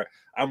get better.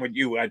 I'm with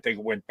you. I think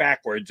it went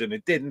backwards and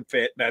it didn't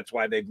fit. That's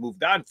why they've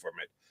moved on from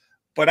it.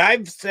 But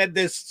I've said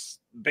this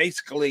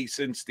basically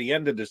since the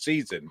end of the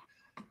season.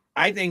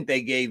 I think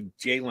they gave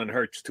Jalen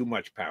Hurts too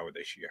much power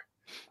this year.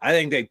 I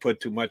think they put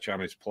too much on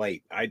his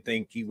plate. I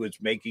think he was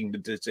making the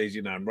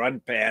decision on run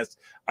pass,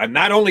 on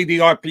not only the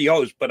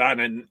RPOs, but on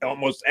an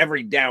almost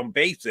every down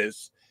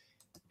basis.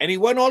 And he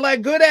wasn't all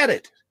that good at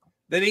it.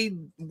 That he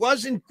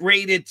wasn't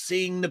great at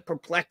seeing the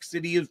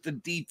perplexity of the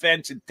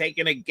defense and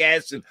taking a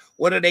guess and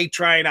what are they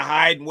trying to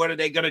hide and what are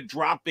they going to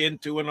drop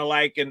into and the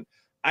like. And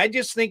I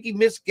just think he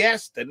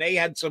misguessed, and they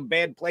had some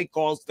bad play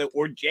calls that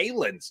were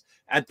Jalen's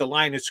at the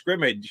line of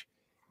scrimmage.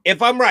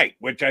 If I'm right,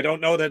 which I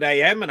don't know that I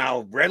am, and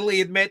I'll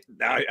readily admit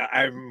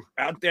I'm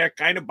out there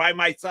kind of by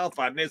myself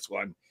on this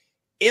one.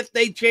 If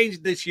they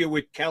change this year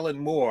with Kellen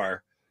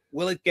Moore,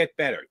 will it get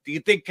better? Do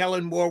you think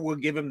Kellen Moore will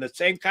give him the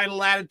same kind of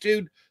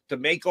latitude to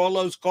make all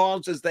those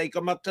calls as they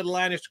come up to the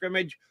line of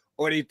scrimmage?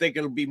 Or do you think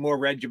it'll be more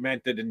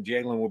regimented and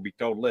Jalen will be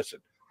told, listen,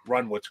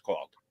 run what's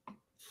called?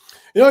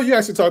 You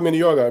actually talked me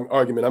in the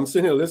argument. I'm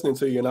sitting here listening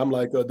to you, and I'm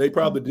like, they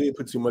probably did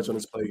put too much on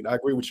his plate. I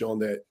agree with you on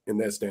that in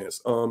that stance.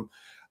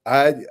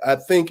 I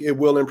think it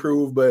will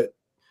improve, but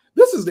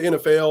this is the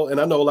NFL, and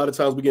I know a lot of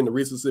times we get into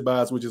recency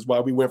bias, which is why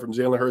we went from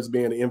Jalen Hurts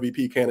being an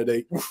MVP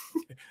candidate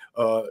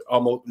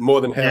almost more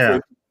than halfway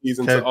through the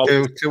season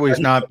to he's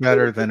not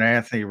better than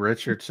Anthony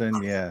Richardson.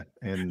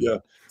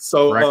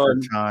 So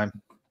record time,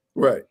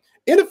 right?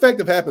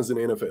 Ineffective happens in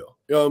the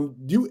NFL.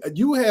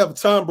 You have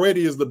Tom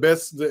Brady is the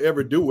best to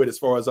ever do it, as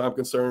far as I'm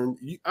concerned.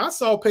 I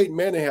saw Peyton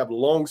Manning have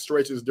long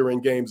stretches during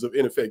games of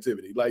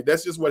ineffectivity. Like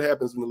that's just what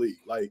happens in the league.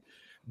 Like.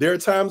 There are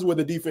times where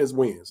the defense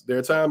wins. There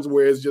are times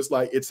where it's just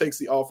like it takes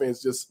the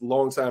offense just a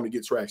long time to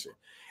get traction.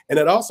 And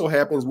it also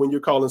happens when you're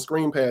calling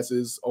screen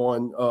passes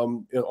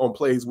on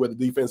plays where the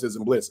defense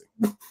isn't blitzing.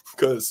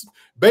 Because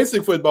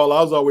basic football,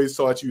 I was always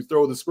taught you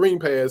throw the screen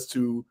pass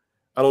to,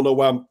 I don't know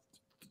why I'm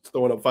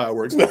throwing up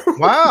fireworks now.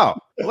 Wow.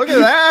 Look at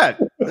that.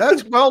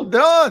 That's well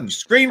done.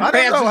 Screen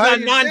passes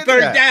on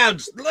non-third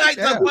downs. Like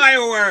the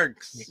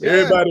fireworks. Yeah.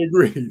 Everybody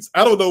agrees.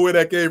 I don't know where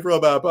that came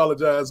from. I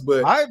apologize,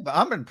 but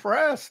I'm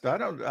impressed.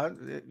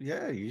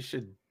 You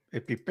should,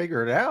 if you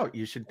figure it out,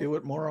 you should do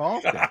it more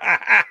often.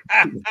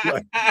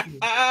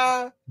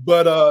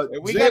 But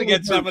we got to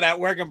get some of that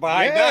working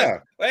behind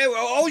us. Hey,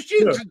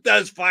 Oceans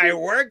does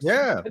fireworks.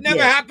 Yeah. It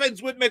never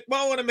happens with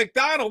McMullen and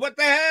McDonald. What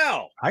the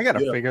hell? I got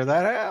to figure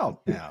that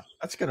out now.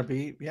 That's going to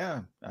be,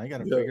 I got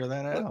to figure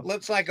that out.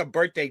 Looks like a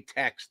birthday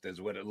text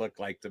is what it looked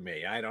like to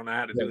me. I don't know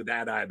how to do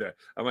that either.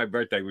 On my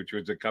birthday, which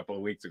was a couple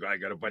of weeks ago, I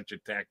got a bunch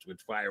of texts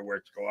with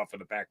fireworks go off in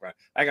the background.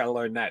 I got to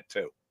learn that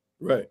too.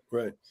 Right.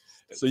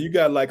 So you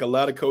got like a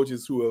lot of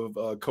coaches who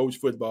have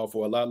coached football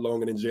for a lot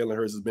longer than Jalen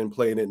Hurts has been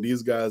playing it. And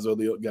these guys are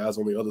the guys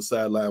on the other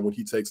sideline when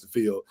he takes the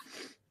field.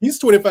 He's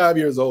 25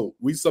 years old.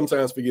 We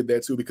sometimes forget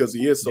that too because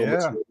he is so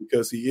much,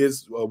 because he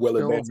is well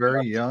advanced. Still a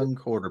very young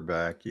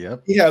quarterback.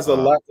 Yep. He has a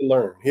lot to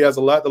learn. He has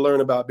a lot to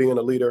learn about being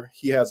a leader.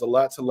 He has a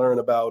lot to learn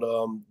about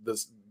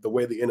the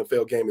way the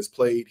NFL game is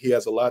played. He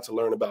has a lot to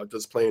learn about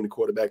just playing the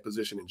quarterback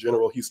position in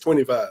general. He's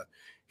 25.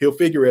 He'll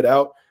figure it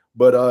out.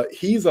 But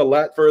he's a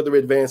lot further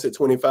advanced at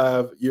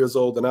 25 years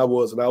old than I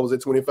was, and I was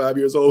at 25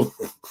 years old.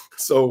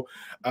 So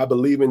I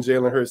believe in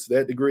Jalen Hurts to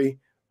that degree.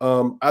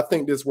 I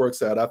think this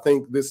works out. I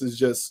think this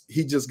is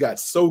he just got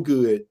so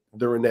good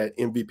during that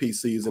MVP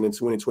season in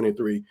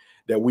 2023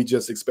 that we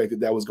just expected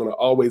that was going to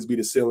always be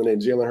the ceiling,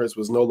 and Jalen Hurts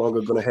was no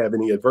longer going to have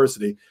any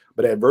adversity.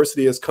 But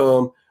adversity has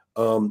come.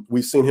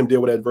 We've seen him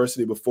deal with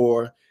adversity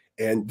before.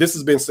 And this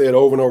has been said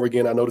over and over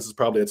again. I know this is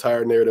probably a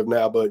tired narrative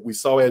now, but we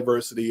saw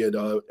adversity at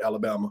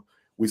Alabama.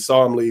 We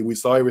saw him leave. We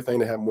saw everything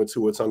that happened with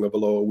Tua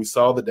Tagovailoa. We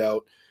saw the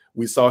doubt.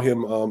 We saw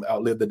him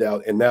outlive the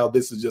doubt. And now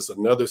this is just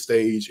another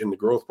stage in the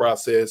growth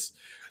process.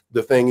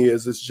 The thing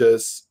is, it's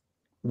just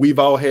we've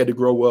all had to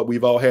grow up.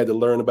 We've all had to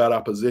learn about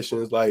our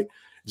positions. Like,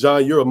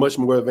 John, you're a much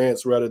more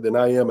advanced writer than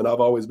I am, and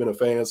I've always been a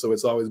fan, so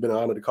it's always been an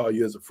honor to call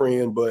you as a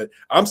friend, but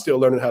I'm still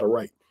learning how to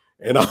write,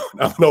 and I'm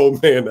an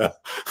old man now.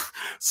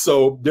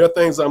 So there are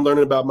things I'm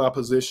learning about my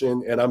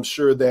position, and I'm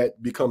sure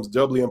that becomes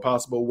doubly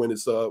impossible when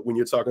it's when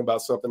you're talking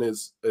about something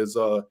as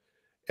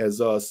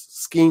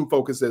scheme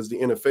focused as the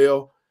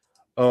NFL.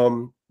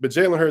 But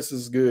Jalen Hurts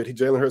is good.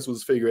 Jalen Hurts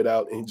was figured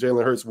out, and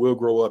Jalen Hurts will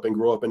grow up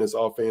in his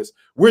offense.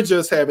 We're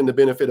just having the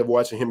benefit of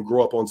watching him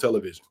grow up on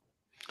television.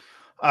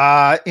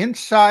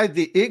 Inside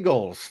the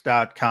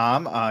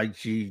Iggles.com,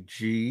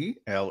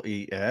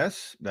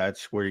 Iggles.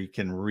 That's where you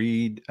can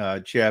read.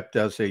 Jeff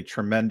does a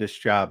tremendous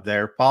job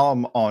there. Follow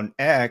him on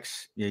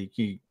X. You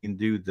can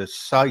do the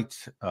site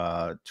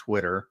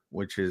Twitter,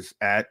 which is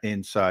at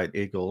Inside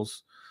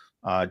Iggles.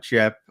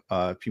 Jeff,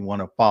 if you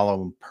want to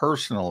follow him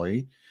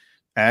personally,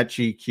 at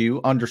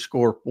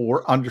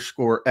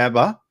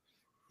GQ_4_EBA,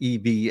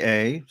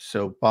 EBA.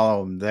 So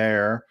follow him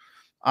there.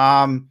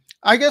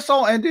 I guess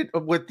I'll end it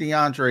with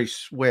DeAndre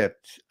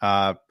Swift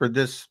for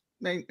this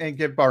and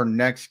give our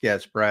next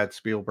guest, Brad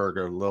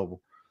Spielberger, a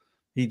little.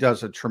 He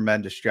does a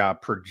tremendous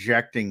job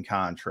projecting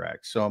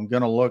contracts. So I'm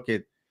going to look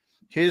at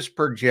his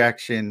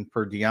projection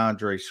for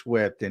DeAndre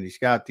Swift, and he's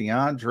got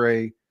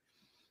DeAndre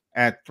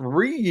at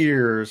 3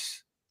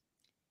 years,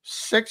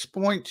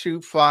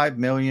 $6.25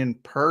 million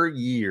per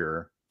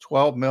year,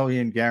 $12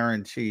 million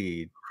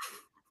guaranteed.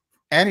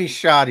 Any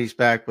shot he's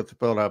back with the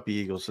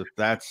Philadelphia Eagles if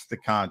that's the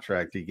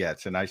contract he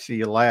gets. And I see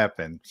you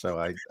laughing. So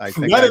I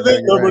think not at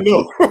that number,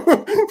 no.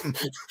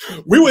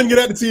 We wouldn't get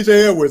that to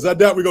TJ Edwards. I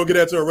doubt we're gonna get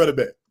that to a running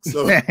back.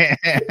 So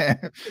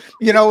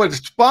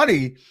it's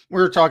funny.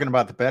 We were talking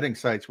about the betting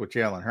sites with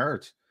Jalen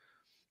Hurts.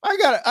 I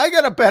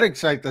got a betting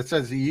site that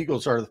says the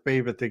Eagles are the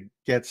favorite to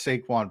get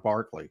Saquon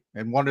Barkley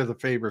and one of the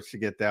favorites to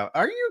get that.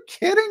 Are you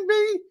kidding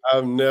me?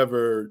 I've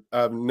never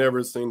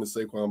seen the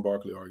Saquon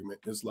Barkley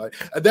argument. It's like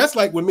that's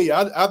like with me.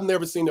 I've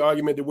never seen the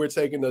argument that we're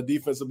taking a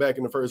defensive back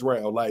in the first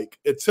round. Like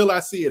until I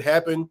see it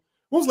happen.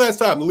 When was the last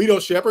time? Lito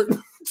Shepherd,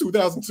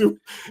 2002.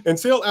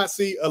 Until I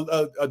see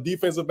a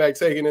defensive back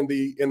taken in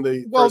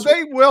the well,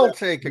 they will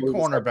take a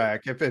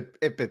cornerback if it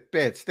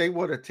fits. They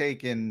would have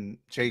taken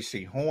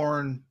J.C.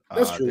 Horn.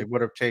 That's true. They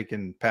would have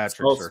taken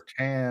Patrick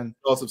Surtain.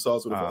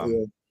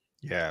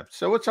 Yeah.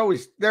 So it's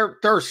always there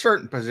are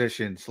certain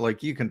positions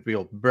like you can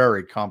feel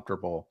very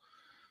comfortable.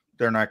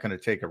 They're not going to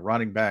take a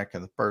running back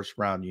in the first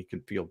round. You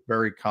can feel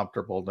very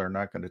comfortable. They're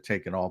not going to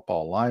take an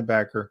all-ball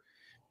linebacker.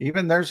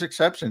 Even there's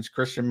exceptions.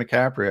 Christian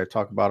McCaffrey, I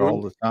talk about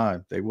all the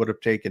time. They would have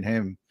taken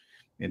him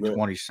in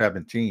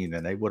 2017,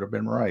 and they would have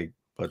been right,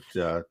 but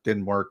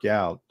didn't work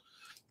out.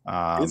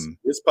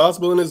 It's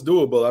possible and it's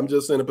doable. I'm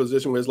just in a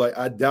position where it's like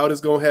I doubt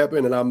it's going to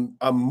happen, and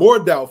I'm more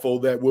doubtful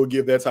that we'll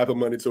give that type of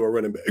money to a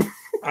running back.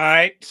 All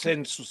right,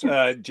 since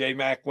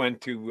J-Mac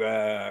went to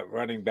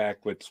running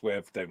back with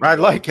Swift, and I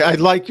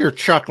like your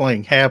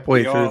chuckling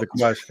halfway through the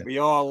question. We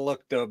all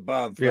looked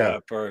above.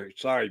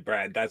 Sorry,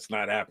 Brad, that's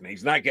not happening.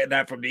 He's not getting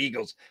that from the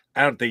Eagles.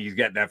 I don't think he's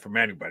getting that from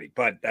anybody.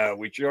 But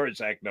we sure as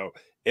heck know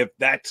if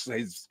that's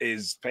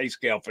his pay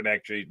scale for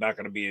next year, he's not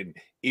going to be in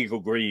Eagle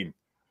green.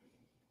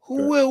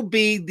 Who will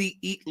be the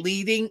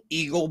leading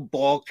Eagle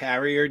ball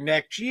carrier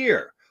next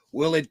year?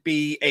 Will it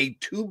be a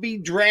to-be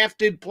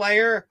drafted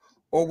player,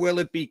 or will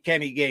it be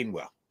Kenny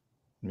Gainwell?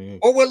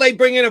 Or will they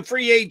bring in a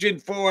free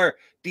agent for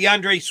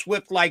DeAndre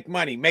Swift-like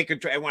money? Make a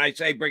trade. When I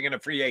say bring in a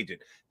free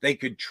agent, they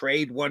could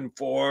trade one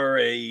for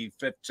a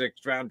 5th,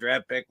 6th round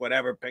draft pick,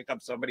 whatever, pick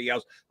up somebody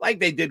else, like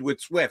they did with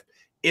Swift.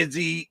 Is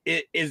the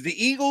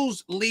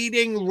Eagles'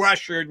 leading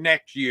rusher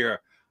next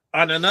year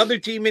on another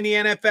team in the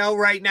NFL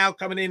right now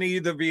coming in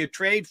either via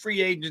trade,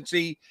 free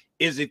agency?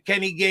 Is it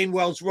Kenny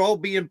Gainwell's role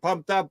being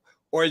pumped up,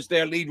 or is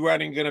their lead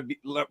runner going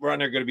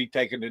to be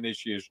taken in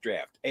this year's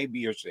draft? A,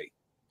 B, or C?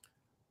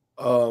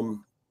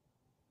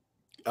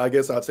 I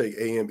guess I'll take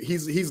A and B.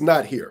 He's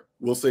not here.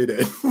 We'll say that.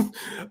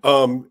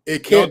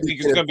 It can't be.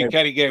 It's going to be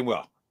Kenny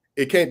Gainwell.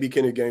 It can't be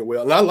Kenny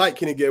Gainwell, and I like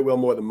Kenny Gainwell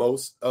more than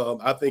most.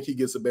 I think he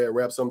gets a bad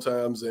rap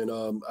sometimes, and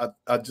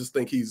I just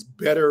think he's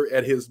better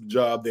at his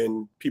job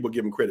than people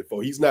give him credit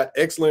for. He's not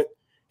excellent.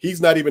 He's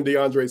not even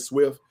DeAndre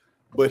Swift,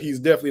 but he's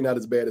definitely not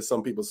as bad as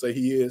some people say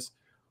he is.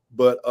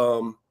 But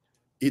to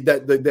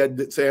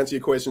answer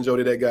your question,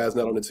 Jody, that guy's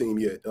not on the team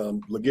yet.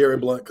 LeGarrette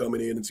Blount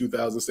coming in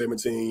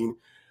 2017.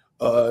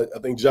 I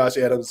think Josh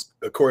Adams,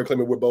 Corey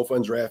Clement were both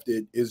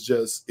undrafted. It's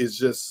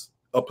just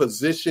a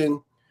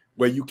position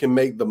where you can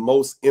make the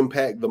most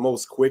impact the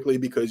most quickly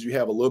because you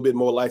have a little bit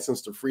more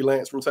license to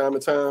freelance from time to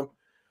time.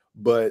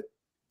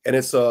 And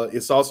it's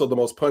also the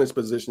most punished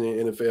position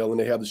in the NFL, and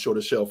they have the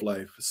shortest shelf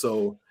life.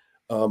 So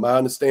I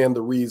understand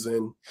the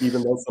reason,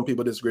 even though some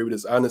people disagree with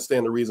this, I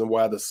understand the reason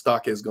why the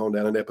stock has gone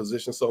down in that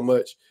position so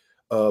much.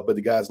 But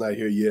the guy's not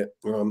here yet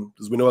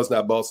because we know it's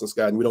not Boston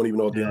Scott, and we don't even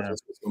know if the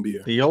offense is going to be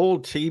here. The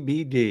old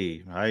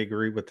TBD. I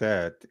agree with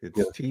that. It's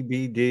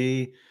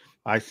TBD.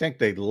 I think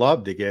they'd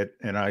love to get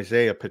an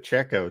Isaiah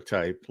Pacheco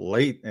type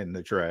late in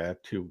the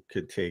draft who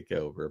could take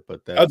over.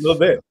 But I'd love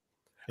that.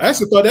 I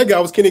actually thought that guy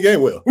was Kenny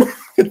Gainwell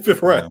in the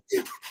 5th round.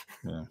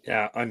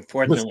 Yeah,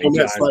 unfortunately,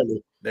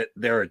 John, that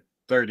there are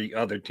 30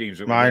 other teams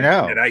that I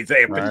know. an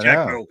Isaiah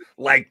Pacheco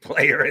like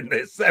player in the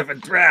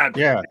 7th round.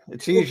 Yeah,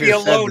 it's easier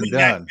said than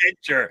done.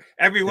 Picture.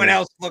 Everyone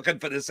else looking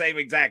for the same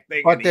exact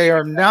thing. But they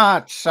are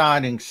not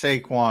signing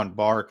Saquon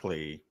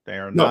Barkley. They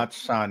are not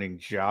signing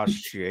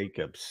Josh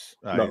Jacobs.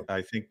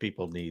 I think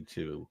people need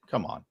to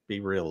come on,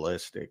 be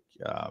realistic.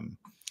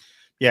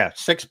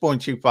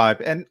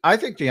 6.25, and I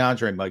think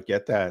DeAndre might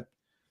get that.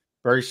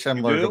 Very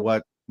similar to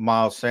what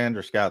Miles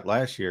Sanders got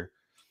last year.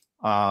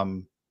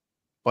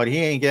 But he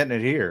ain't getting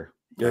it here.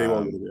 Yeah, he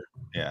won't get it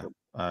here.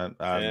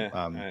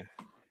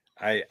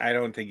 I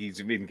don't think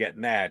he's even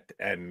getting that,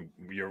 and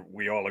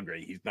we all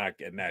agree he's not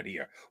getting that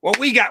here. What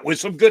we got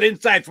was some good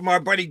insight from our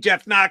buddy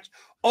Jeff Knox.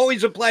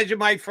 Always a pleasure,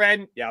 my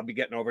friend. Yeah, I'll be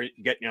getting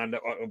you on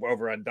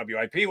over on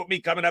WIP with me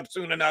coming up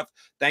soon enough.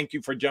 Thank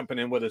you for jumping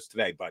in with us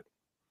today, bud.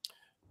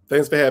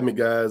 Thanks for having me,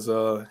 guys.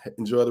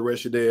 Enjoy the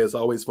rest of your day. It's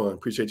always fun.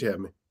 Appreciate you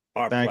having me.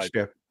 Thanks,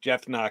 Jeff.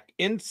 Jeff Knox,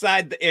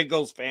 inside the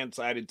Iggles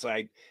fan-sided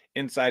site,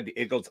 inside the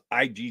Iggles,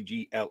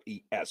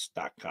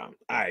 IGGLES.com.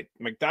 All right,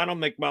 McDonald,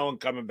 McMullen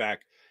coming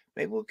back.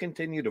 Maybe we'll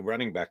continue the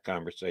running back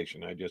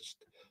conversation. I just,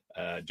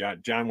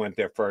 John went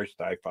there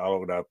first. I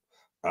followed up.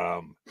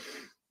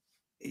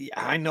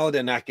 I know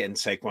they're not getting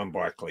Saquon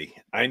Barkley.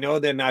 I know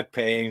they're not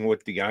paying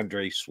with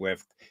DeAndre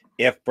Swift.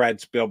 If Brad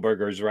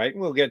Spielberger is right,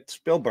 we'll get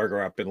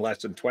Spielberger up in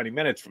less than 20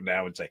 minutes from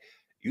now and say,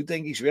 you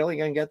think he's really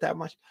going to get that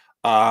much?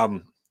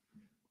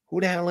 Who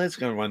the hell is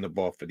going to run the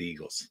ball for the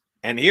Eagles?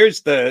 And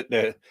here's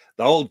the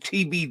whole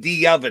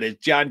TBD of it, as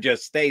John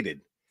just stated.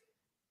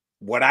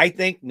 What I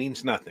think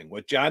means nothing.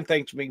 What John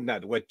thinks means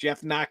nothing. What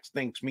Jeff Knox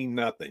thinks means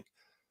nothing.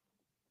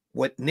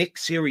 What Nick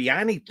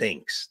Sirianni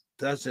thinks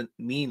doesn't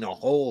mean a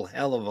whole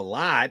hell of a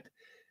lot.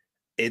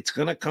 It's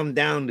going to come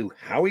down to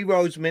Howie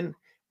Roseman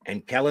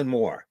and Kellen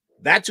Moore.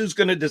 That's who's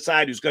going to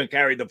decide who's going to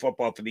carry the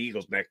football for the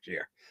Eagles next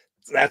year.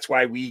 So that's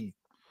why we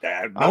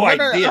have no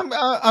idea.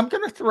 I'm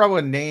going to throw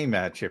a name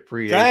at you,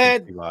 free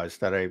agency-wise,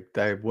 that I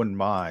wouldn't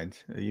mind.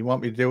 You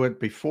want me to do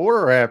it before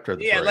or after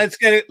the break?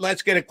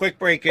 Let's get a quick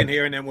break in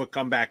here, and then we'll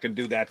come back and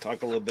do that.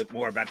 Talk a little bit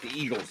more about the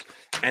Eagles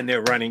and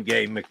their running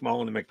game.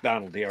 McMullen and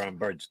McDonald here on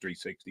Birds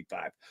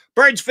 365.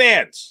 Birds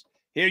fans,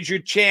 here's your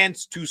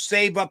chance to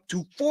save up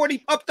to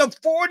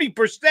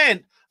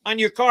 40% on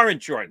your car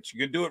insurance. You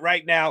can do it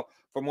right now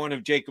from one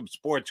of Jacob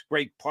Sports'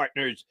 great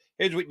partners.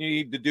 Here's what you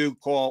need to do.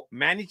 Call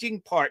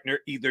managing partner,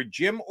 either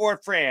Jim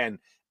or Fran,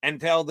 and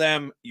tell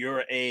them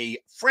you're a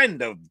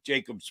friend of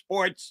Jacob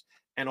Sports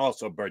and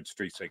also Birds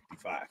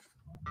 365.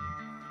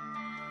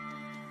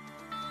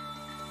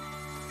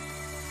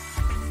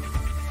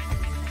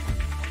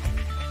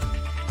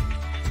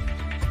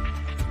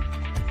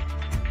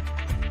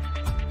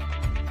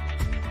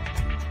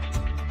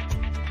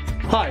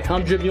 Hi,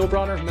 I'm Jim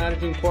Muehlbronner,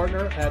 managing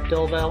partner at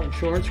Del Val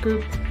Insurance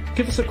Group.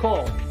 Give us a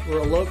call. We're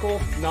a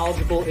local,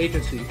 knowledgeable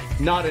agency,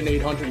 not an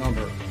 800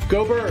 number.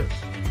 Go Birds!